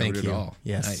 Yeah, thank you. Covered it all.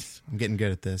 Yes. Nice. I'm getting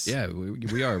good at this. Yeah,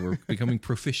 we are. We're becoming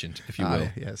proficient, if you will.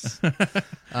 Yes.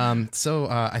 So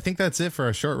I think that's it for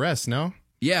a short rest, no?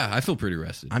 Yeah, I feel pretty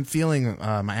rested. I'm feeling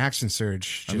my action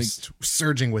surge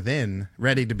surging within,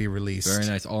 ready to be released. Very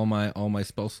nice. All my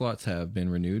spell slots have been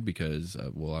renewed because,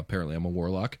 apparently I'm a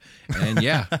warlock. And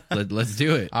yeah, let's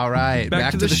do it. All right,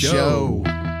 back to the show.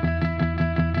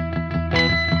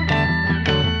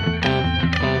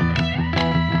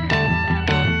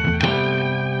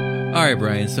 All right,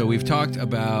 Brian. So we've talked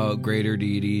about greater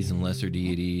deities and lesser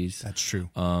deities. That's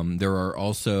true. There are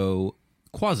also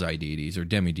quasi-deities or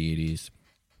demi-deities.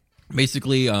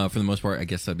 Basically, for the most part, I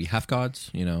guess that'd be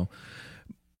half-gods, you know.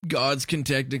 Gods can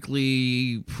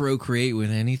technically procreate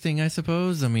with anything, I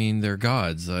suppose. I mean, they're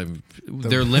gods.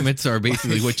 Their limits are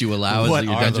basically what you allow as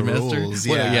your dungeon master.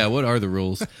 Yeah. What are the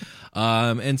rules?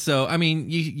 And so, I mean,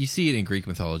 you see it in Greek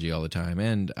mythology all the time,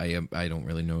 and I don't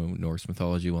really know Norse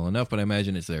mythology well enough, but I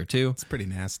imagine it's there too. It's pretty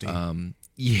nasty.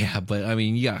 Yeah, but I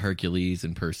mean, you got Hercules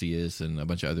and Perseus and a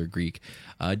bunch of other Greek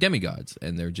demigods,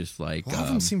 and they're just like... A lot of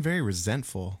them seem very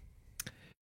resentful.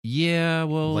 Yeah,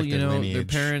 well, like their lineage.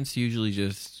 parents usually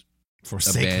just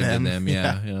forsake abandon them.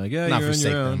 Yeah. You're like, yeah, not you're forsake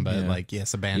on your own. them, but Yeah.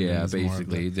 abandon them. Yeah,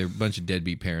 basically, they're a bunch of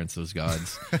deadbeat parents, those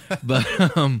gods. But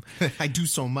I do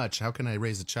so much. How can I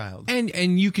raise a child?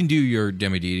 And you can do your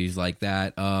demi-deities like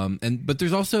that. But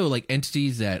there's also like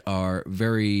entities that are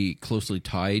very closely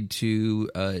tied to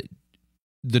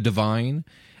the divine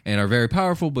and are very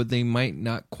powerful, but they might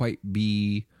not quite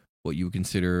be what you would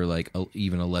consider like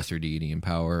even a lesser deity in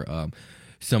power.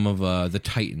 Some of the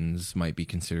Titans might be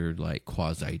considered like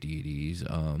quasi-deities.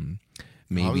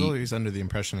 Maybe. I was always under the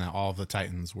impression that all of the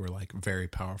Titans were like very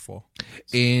powerful.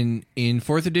 In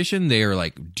 4th edition, they are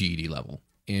like deity level.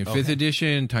 In 5th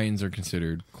edition, Titans are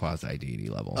considered quasi-deity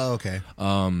level. Oh, okay.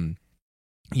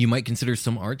 You might consider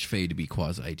some archfey to be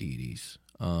quasi-deities.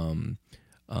 Even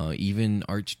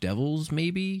archdevils,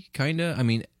 maybe, kind of. I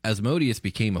mean, Asmodeus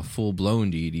became a full-blown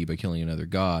deity by killing another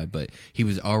god, but he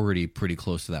was already pretty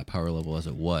close to that power level as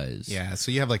it was. Yeah, so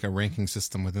you have like a ranking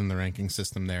system within the ranking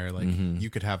system there. Like you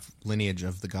could have lineage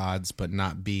of the gods, but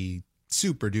not be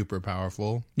super-duper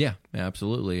powerful. Yeah,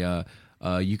 absolutely.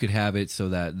 You could have it so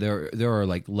that there are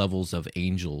like levels of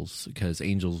angels, because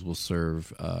angels will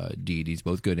serve deities,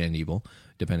 both good and evil,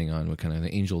 depending on what kind of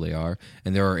angel they are.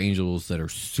 And there are angels that are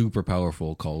super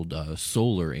powerful called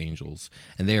solar angels,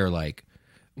 and they are like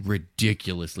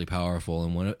ridiculously powerful,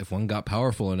 and if one got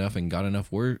powerful enough and got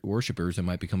enough worshippers, it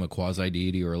might become a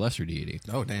quasi-deity or a lesser deity.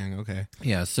 Oh, dang, okay.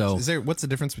 Yeah, so... What's the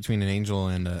difference between an angel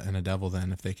and a devil,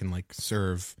 then, if they can, like,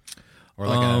 serve... Or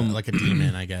like a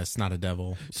demon, I guess, not a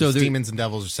devil. So demons and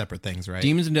devils are separate things, right?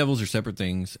 Demons and devils are separate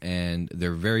things, and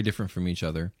they're very different from each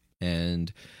other.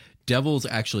 And devils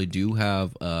actually do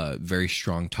have a very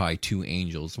strong tie to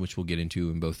angels, which we'll get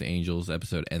into in both the angels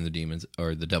episode and the demons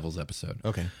or the devils episode.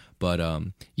 Okay. But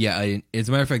yeah, as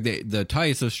a matter of fact, the tie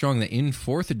is so strong that in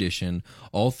 4th edition,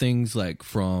 all things like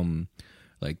from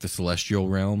like the celestial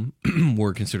realm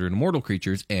were considered immortal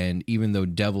creatures, and even though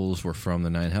devils were from the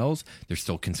 9 hells, they're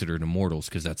still considered immortals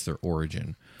because that's their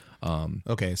origin.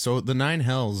 Okay, so the 9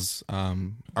 hells,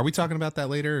 are we talking about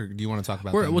that later, or do you want to talk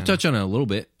about that? We'll touch on it a little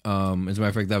bit. As a matter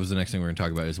of fact, that was the next thing we're going to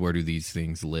talk about is where do these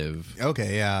things live?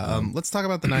 Okay, yeah. Let's talk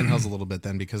about the 9 hells a little bit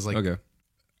then, because like, okay.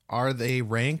 Are they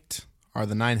ranked? Are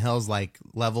the 9 hells like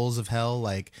levels of hell,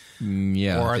 like,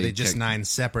 yeah, or are they just 9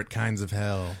 separate kinds of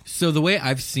hell? So the way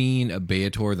I've seen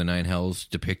Beator, the 9 hells,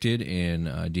 depicted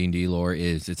in D&D lore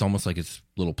is it's almost like it's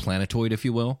a little planetoid, if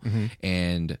you will,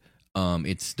 and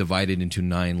it's divided into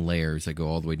 9 layers that go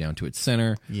all the way down to its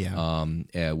center. Yeah.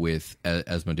 With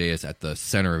Asmodeus at the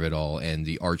center of it all, and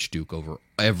the Archduke over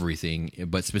everything,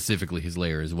 but specifically his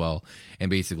layer as well. And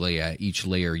basically, at each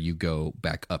layer, you go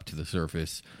back up to the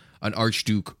surface. An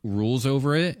Archduke rules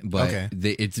over it, but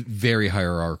it's very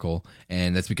hierarchical,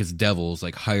 and that's because devils,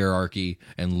 like hierarchy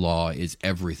and law, is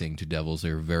everything to devils.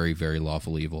 They're very, very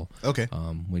lawful evil. Okay.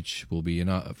 Which will be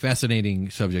a fascinating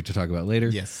subject to talk about later.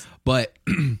 Yes. But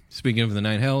speaking of the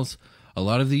 9 hells, a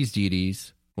lot of these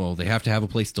deities, well, they have to have a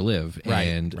place to live,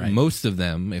 and most of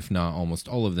them, if not almost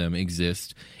all of them,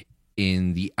 exist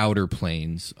in the outer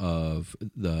planes of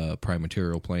the prime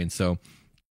material plane. So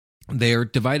they're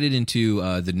divided into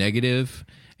the negative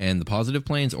and the positive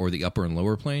planes, or the upper and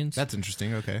lower planes. That's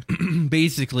interesting. Okay.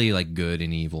 Basically, like good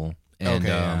and evil.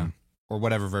 And, or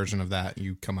whatever version of that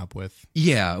you come up with.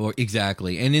 Yeah, or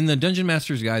exactly. And in the Dungeon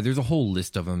Master's Guide, there's a whole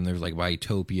list of them. There's like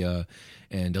Vitopia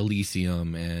and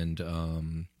Elysium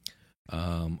and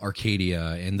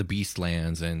Arcadia and the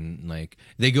Beastlands, and like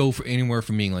they go for anywhere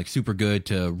from being like super good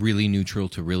to really neutral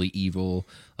to really evil.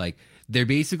 Like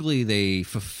they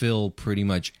fulfill pretty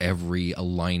much every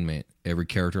alignment, every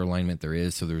character alignment there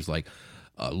is. So there's like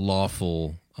a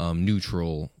lawful,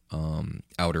 neutral,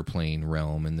 outer plane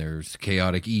realm, and there's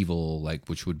chaotic evil, like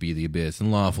which would be the abyss,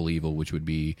 and lawful evil, which would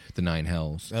be the 9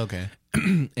 hells. Okay.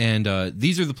 And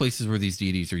these are the places where these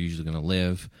deities are usually going to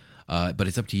live. But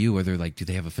it's up to you whether, like, do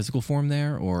they have a physical form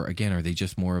there, or again, are they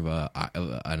just more of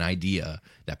an idea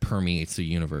that permeates the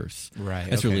universe? Right.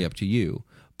 That's really up to you.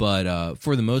 But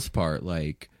for the most part,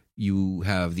 like, you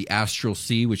have the astral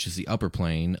sea, which is the upper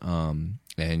plane,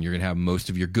 and you're gonna have most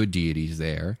of your good deities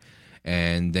there,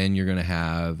 and then you're gonna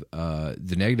have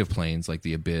the negative planes like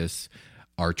the abyss,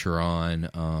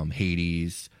 Archeron,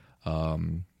 Hades. I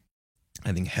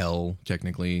think hell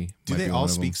technically. Do they all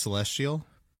speak celestial?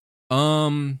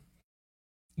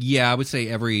 Yeah, I would say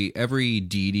every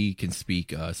deity can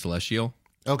speak celestial.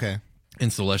 Okay.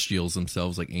 And celestials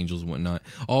themselves, like angels and whatnot.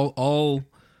 All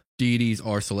deities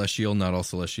are celestial. Not all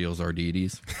celestials are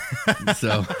deities.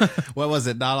 So, what was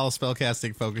it? Not all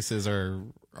spellcasting focuses are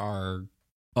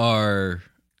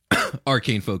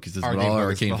arcane focuses, but all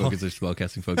arcane focuses are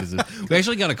spellcasting focuses. We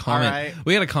actually got a comment. Right.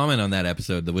 We got a comment on that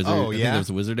episode, the wizard. Oh, yeah? I think there was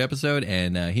a wizard episode,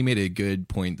 and he made a good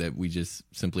point that we just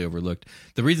simply overlooked.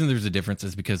 The reason there's a difference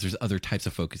is because there's other types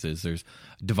of focuses. There's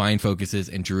divine focuses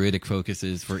and druidic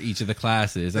focuses for each of the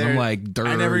classes, and I'm like,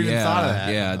 I never even thought of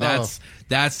that. Yeah,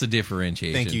 that's the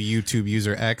differentiation. Thank you, YouTube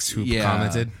user X, who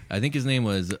commented. I think his name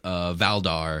was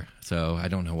Valdar. So I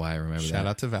don't know why I remember that. Shout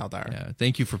out to Valdar. Yeah,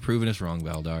 thank you for proving us wrong,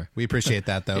 Valdar. We appreciate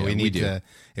that, though. We need to,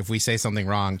 if we say something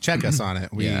wrong, check us on it.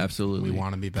 Absolutely. We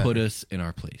want to be better. Put us in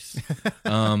our place.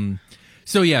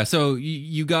 So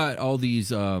you got all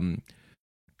these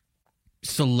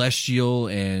celestial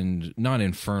and not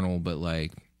infernal, but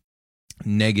like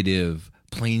negative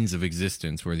planes of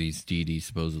existence where these deities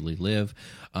supposedly live.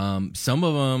 Some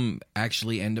of them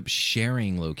actually end up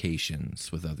sharing locations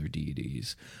with other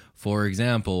deities. For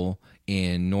example,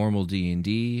 in normal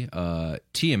D&D,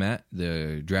 Tiamat,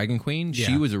 the Dragon Queen,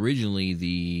 she was originally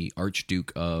the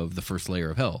Archduke of the first layer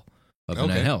of hell, of the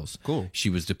 9 hells. Cool. She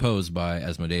was deposed by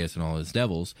Asmodeus and all his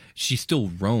devils. She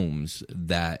still roams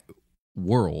that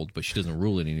world, but she doesn't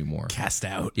rule it anymore. Cast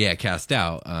out. Yeah, cast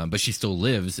out. But she still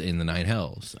lives in the 9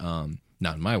 hells.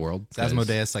 Not in my world. Is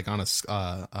Asmodeus like on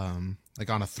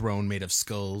a throne made of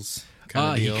skulls?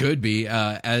 Kind of deal? He could be.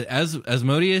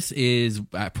 Asmodeus is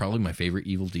probably my favorite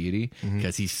evil deity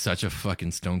because he's such a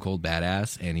fucking stone cold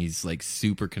badass, and he's like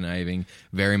super conniving,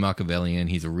 very Machiavellian.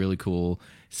 He's a really cool,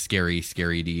 scary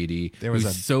deity.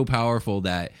 He's so powerful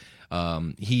that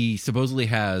he supposedly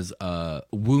has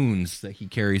wounds that he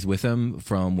carries with him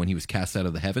from when he was cast out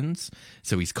of the heavens.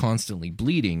 So he's constantly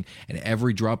bleeding, and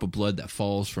every drop of blood that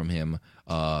falls from him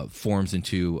forms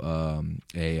into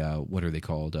what are they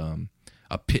called?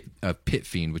 A pit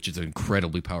fiend, which is an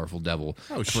incredibly powerful devil.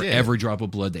 Oh, for shit. every drop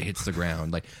of blood that hits the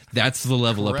ground. Like, that's the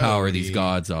level of power these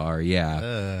gods are. Yeah.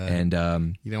 And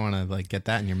you don't want to like get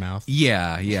that in your mouth.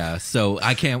 Yeah. So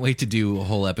I can't wait to do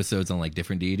whole episodes on like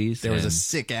different deities. There was a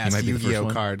sick ass Yu-Gi-Oh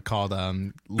card called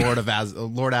Lord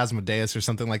Asmodeus or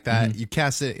something like that. You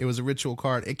cast it. It was a ritual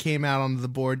card. It came out onto the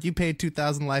board. You paid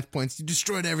 2,000 life points. You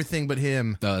destroyed everything but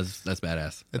him. That's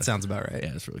badass. That sounds about right.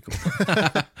 Yeah, it's really cool.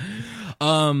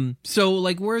 So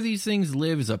like where these things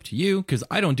live is up to you, because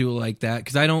I don't do it like that,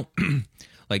 because I don't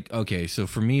like, okay, so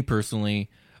for me personally,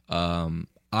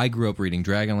 I grew up reading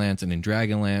Dragonlance, and in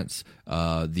Dragonlance,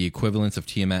 the equivalents of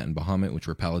Tiamat and Bahamut, which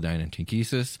were Paladine and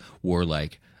Tinkesis, were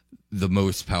like the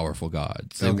most powerful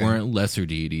gods. They weren't lesser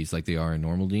deities like they are in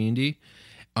normal D&D.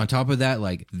 On top of that,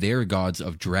 like, they're gods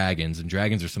of dragons, and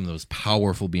dragons are some of those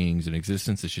powerful beings in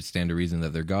existence. It should stand to reason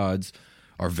that their gods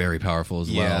are very powerful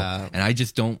as well. And I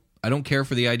just don't care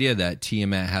for the idea that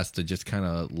Tiamat has to just kind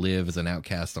of live as an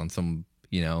outcast on some,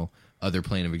 other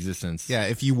plane of existence. Yeah,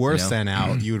 if you were sent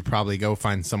out, you would probably go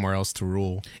find somewhere else to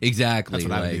rule. Exactly. That's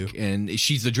what I would do. And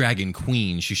she's the dragon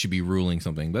queen. She should be ruling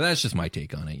something. But that's just my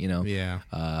take on it, Yeah.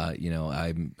 I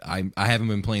haven't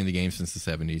been playing the game since the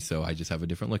 70s, so I just have a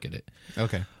different look at it.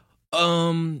 Okay.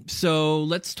 So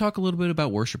let's talk a little bit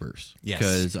about worshippers. Yes.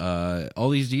 Because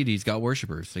all these deities got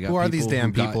worshippers. They got who are these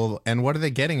damn people, and what are they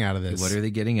getting out of this? What are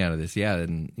they getting out of this? Yeah,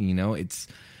 and it's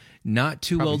not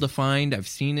too well defined. I've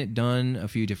seen it done a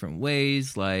few different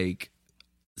ways. Like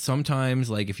sometimes,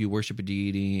 like if you worship a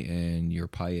deity and you're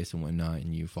pious and whatnot,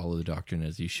 and you follow the doctrine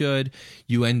as you should,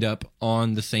 you end up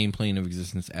on the same plane of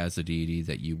existence as the deity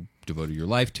that you devoted your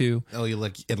life to. Oh, you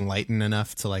look enlightened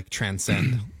enough to like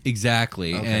transcend.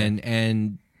 Exactly. Okay.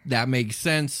 And that makes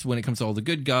sense when it comes to all the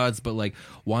good gods, but like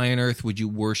why on earth would you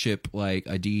worship like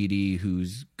a deity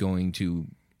who's going to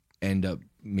end up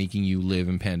making you live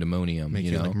in pandemonium? Make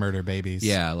you like murder babies.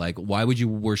 Yeah, like why would you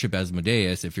worship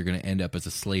Asmodeus if you're going to end up as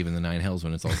a slave in the nine hells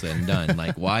when it's all said and done?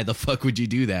 Like why the fuck would you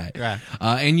do that? Yeah.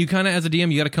 And you kind of, as a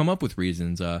DM, you got to come up with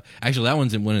reasons. Actually, that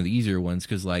one's one of the easier ones,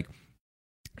 because like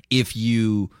if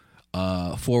you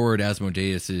forward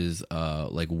Asmodeus's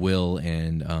like will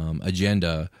and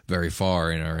agenda very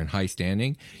far and are in high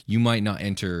standing, you might not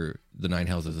enter the nine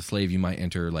hells as a slave. You might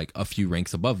enter like a few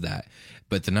ranks above that.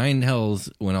 But the nine hells,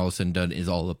 when all is said and done, is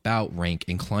all about rank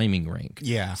and climbing rank.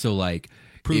 Yeah. So like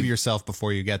prove yourself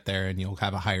before you get there, and you'll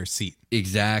have a higher seat.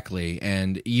 Exactly.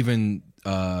 And even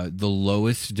the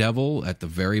lowest devil at the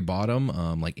very bottom,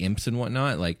 like imps and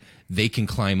whatnot, like they can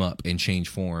climb up and change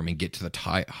form and get to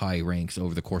the high ranks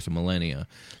over the course of millennia.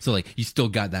 So like you still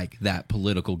got that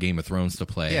political Game of Thrones to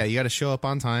play. Yeah, you got to show up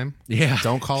on time. Yeah,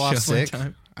 don't call off sick.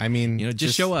 I mean,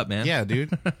 just show up, man. Yeah,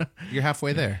 dude, you're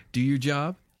halfway there. Do your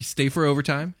job. You stay for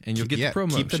overtime, and you'll get the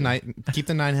promotion. Keep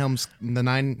the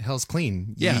nine hells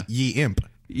clean. Yeah, ye imp.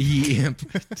 Ye imp.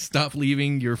 Stop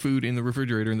leaving your food in the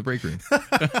refrigerator in the break room.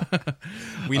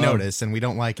 We notice, and we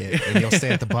don't like it, and you'll stay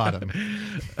at the bottom.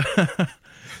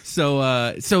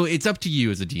 So it's up to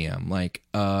you as a DM, like,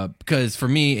 because for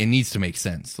me, it needs to make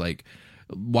sense. Like,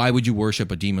 why would you worship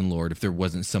a demon lord if there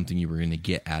wasn't something you were going to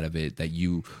get out of it that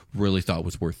you really thought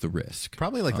was worth the risk?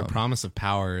 Probably like the promise of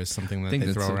power is something that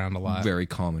they throw around a lot. Very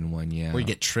common one, yeah. Where you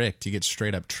get tricked. You get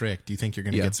straight up tricked. You think you're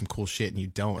going to get some cool shit, and you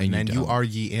don't. And then you are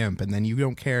ye imp, and then you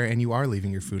don't care, and you are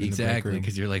leaving your food in the break room. Exactly,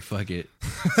 because you're like, fuck it.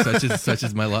 Such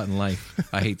is my lot in life.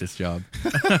 I hate this job.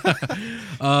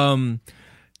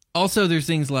 Also, there's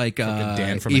things like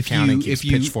Dan from accounting keeps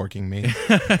pitchforking me.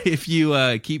 If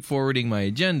you keep forwarding my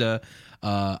agenda,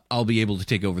 I'll be able to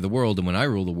take over the world, and when I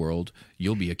rule the world,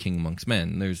 you'll be a king amongst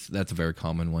men. That's a very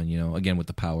common one, again with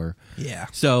the power. Yeah.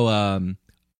 So,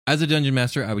 as a dungeon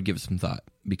master, I would give it some thought,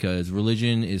 because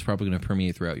religion is probably going to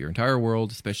permeate throughout your entire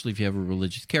world, especially if you have a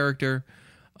religious character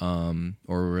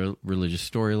or a religious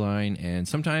storyline. And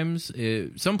sometimes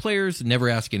some players never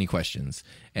ask any questions,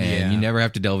 and you never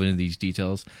have to delve into these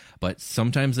details, but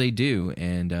sometimes they do,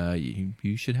 and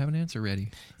you should have an answer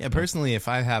ready. Yeah, personally, if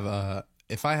I have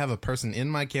a person in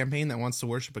my campaign that wants to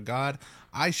worship a god,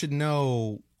 I should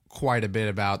know quite a bit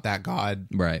about that god.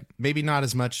 Right. Maybe not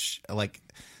as much, like,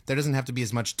 there doesn't have to be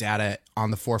as much data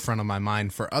on the forefront of my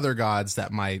mind for other gods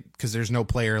that because there's no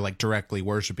player like directly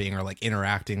worshiping or like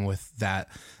interacting with that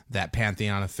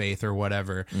pantheon of faith or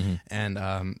whatever. And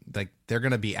like they're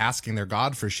gonna be asking their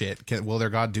god for shit. Will their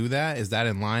god do that? Is that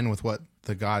in line with what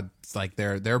the god's like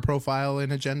their profile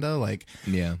and agenda? Like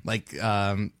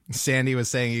Sandy was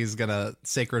saying he's gonna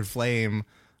sacred flame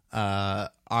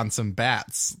on some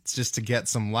bats just to get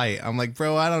some light. I'm like,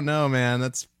 bro, I don't know, man.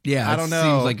 I don't know.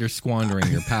 Seems like you're squandering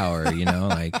your power, you know,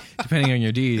 like depending on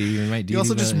your deity, you might You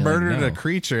also just murdered a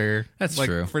creature. That's like,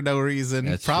 true. For no reason.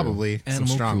 That's probably true. some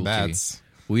Animal strong cruelty. bats.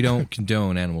 We don't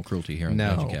condone animal cruelty here on the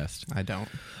Dungeon Cast. I don't.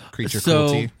 Creature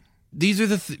cruelty. These are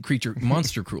the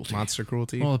monster cruelty. Monster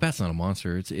cruelty. Well, a bat's not a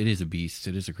monster. It is a beast.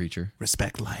 It is a creature.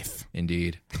 Respect life.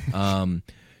 Indeed.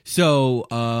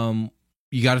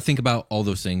 You got to think about all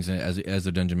those things as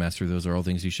a dungeon master. Those are all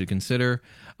things you should consider.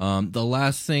 The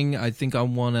last thing I think I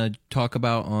want to talk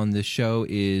about on this show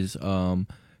is I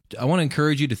want to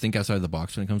encourage you to think outside the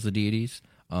box when it comes to deities.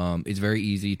 It's very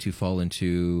easy to fall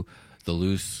into the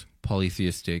loose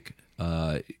polytheistic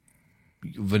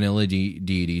vanilla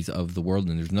deities of the world,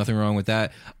 and there's nothing wrong with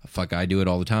that. Fuck, I do it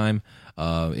all the time.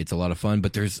 It's a lot of fun,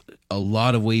 but there's a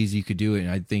lot of ways you could do it, and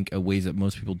I think ways that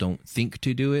most people don't think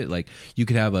to do it. Like you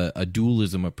could have a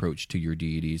dualism approach to your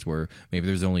deities, where maybe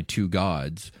there's only two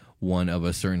gods, one of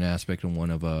a certain aspect and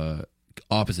one of a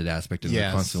opposite aspect, and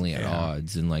they're constantly at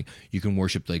odds, and like you can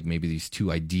worship like maybe these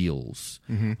two ideals.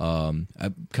 Kind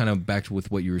of back to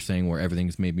with what you were saying, where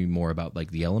everything's maybe more about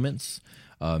like the elements.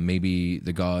 Maybe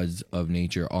the gods of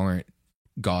nature aren't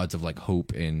gods of like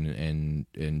hope and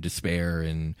despair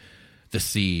and the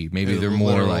sea. Maybe they're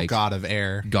more like god of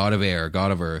air, god of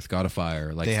earth, god of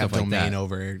fire. Like they stuff have like domain that.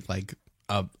 over like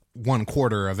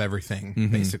 1/4 of everything,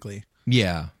 basically.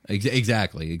 Yeah,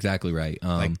 exactly right.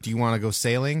 Like, do you want to go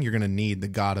sailing? You're going to need the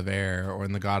god of air or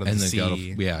the god of the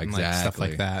sea. Exactly. Like stuff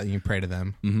like that. And you pray to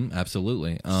them.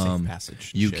 Absolutely. Safe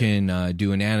passage. You can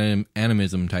do an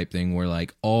animism type thing where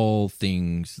like all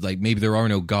things, like maybe there are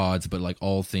no gods, but like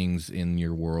all things in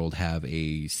your world have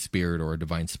a spirit or a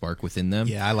divine spark within them.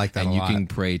 Yeah, I like that and a you lot. can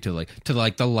pray to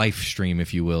like the life stream,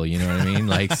 if you will. You know what I mean?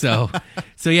 Like so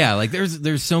yeah. Like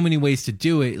there's so many ways to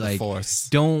do it. Like Force.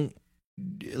 Don't.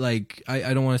 Like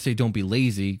I don't want to say don't be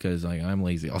lazy, because like I'm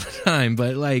lazy all the time,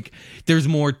 but like there's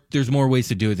more ways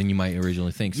to do it than you might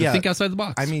originally think. So think outside the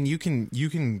box. I mean, you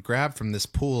can grab from this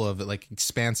pool of like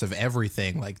expanse of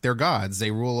everything. Like they're gods,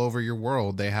 they rule over your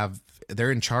world.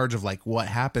 They're in charge of like what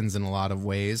happens in a lot of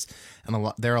ways,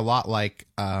 and they're a lot like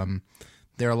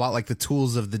the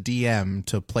tools of the DM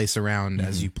to place around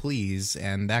as you please,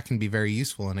 and that can be very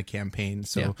useful in a campaign.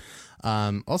 So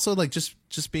also like just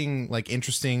being like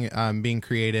interesting, being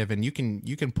creative, and you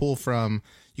can pull from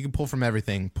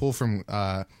everything. Pull from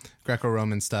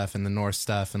Greco-Roman stuff and the Norse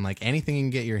stuff, and like anything you can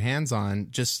get your hands on.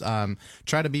 Just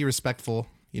try to be respectful,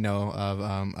 you know,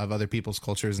 of other people's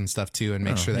cultures and stuff too, and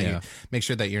make sure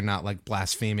that you're not like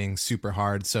blaspheming super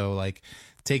hard. So like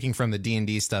taking from the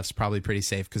D&D stuff's probably pretty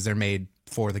safe because they're made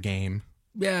for the game.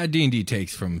 Yeah, D&D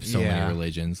takes from so many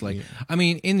religions. Like, I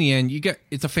mean, in the end,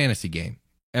 it's a fantasy game.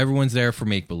 Everyone's there for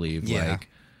make believe. Yeah. Like,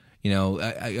 you know,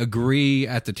 I agree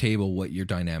at the table what your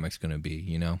dynamic's going to be.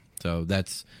 You know, so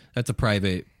that's a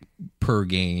private per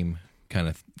game kind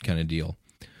of deal.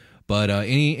 But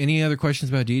any other questions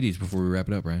about deities before we wrap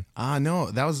it up, Ryan? No,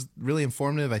 that was really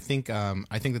informative. I think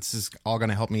this is all going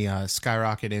to help me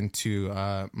skyrocket into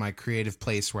my creative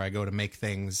place where I go to make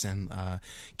things and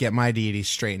get my deities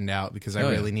straightened out, because I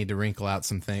really need to wrinkle out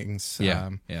some things.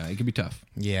 Yeah, it can be tough.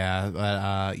 Yeah,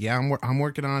 but I'm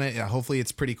working on it. Hopefully,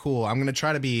 it's pretty cool. I'm going to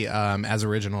try to be as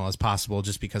original as possible,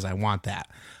 just because I want that.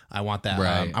 I want that.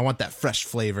 Right. I want that fresh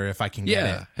flavor if I can get it.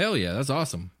 Yeah, hell yeah, that's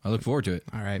awesome. I look forward to it.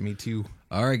 All right, me too.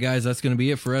 All right, guys, that's going to be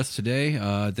it for us today.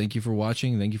 Thank you for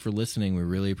watching. Thank you for listening. We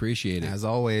really appreciate it. As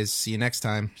always, see you next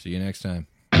time. See you next time.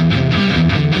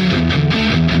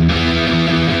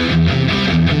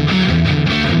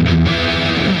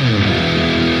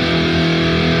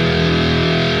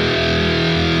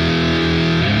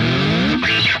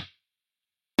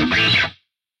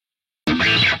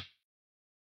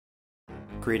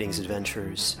 Greetings,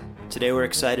 adventurers. Today we're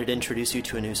excited to introduce you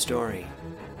to a new story,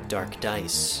 Dark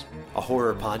Dice, a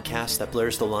horror podcast that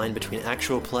blurs the line between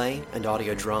actual play and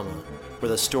audio drama, where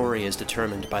the story is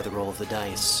determined by the roll of the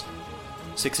dice.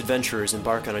 6 adventurers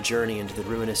embark on a journey into the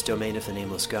ruinous domain of the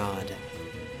Nameless God.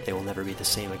 They will never be the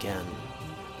same again.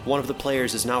 One of the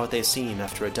players is not what they seem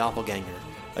after a doppelganger,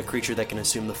 a creature that can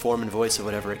assume the form and voice of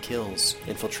whatever it kills,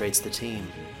 infiltrates the team.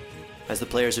 As the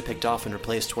players are picked off and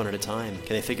replaced one at a time,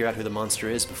 can they figure out who the monster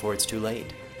is before it's too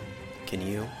late? Can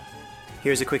you?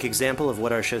 Here's a quick example of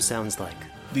what our show sounds like.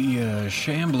 The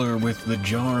shambler with the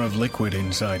jar of liquid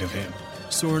inside of him.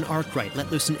 Soren Arkwright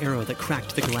let loose an arrow that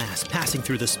cracked the glass, passing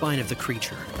through the spine of the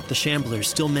creature. The shambler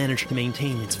still managed to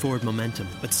maintain its forward momentum,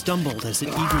 but stumbled as it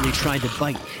eagerly tried to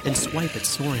bite and swipe at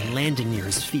Soren, landing near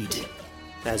his feet.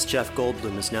 As Jeff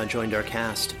Goldblum has now joined our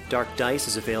cast, Dark Dice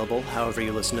is available however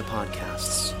you listen to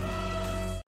podcasts.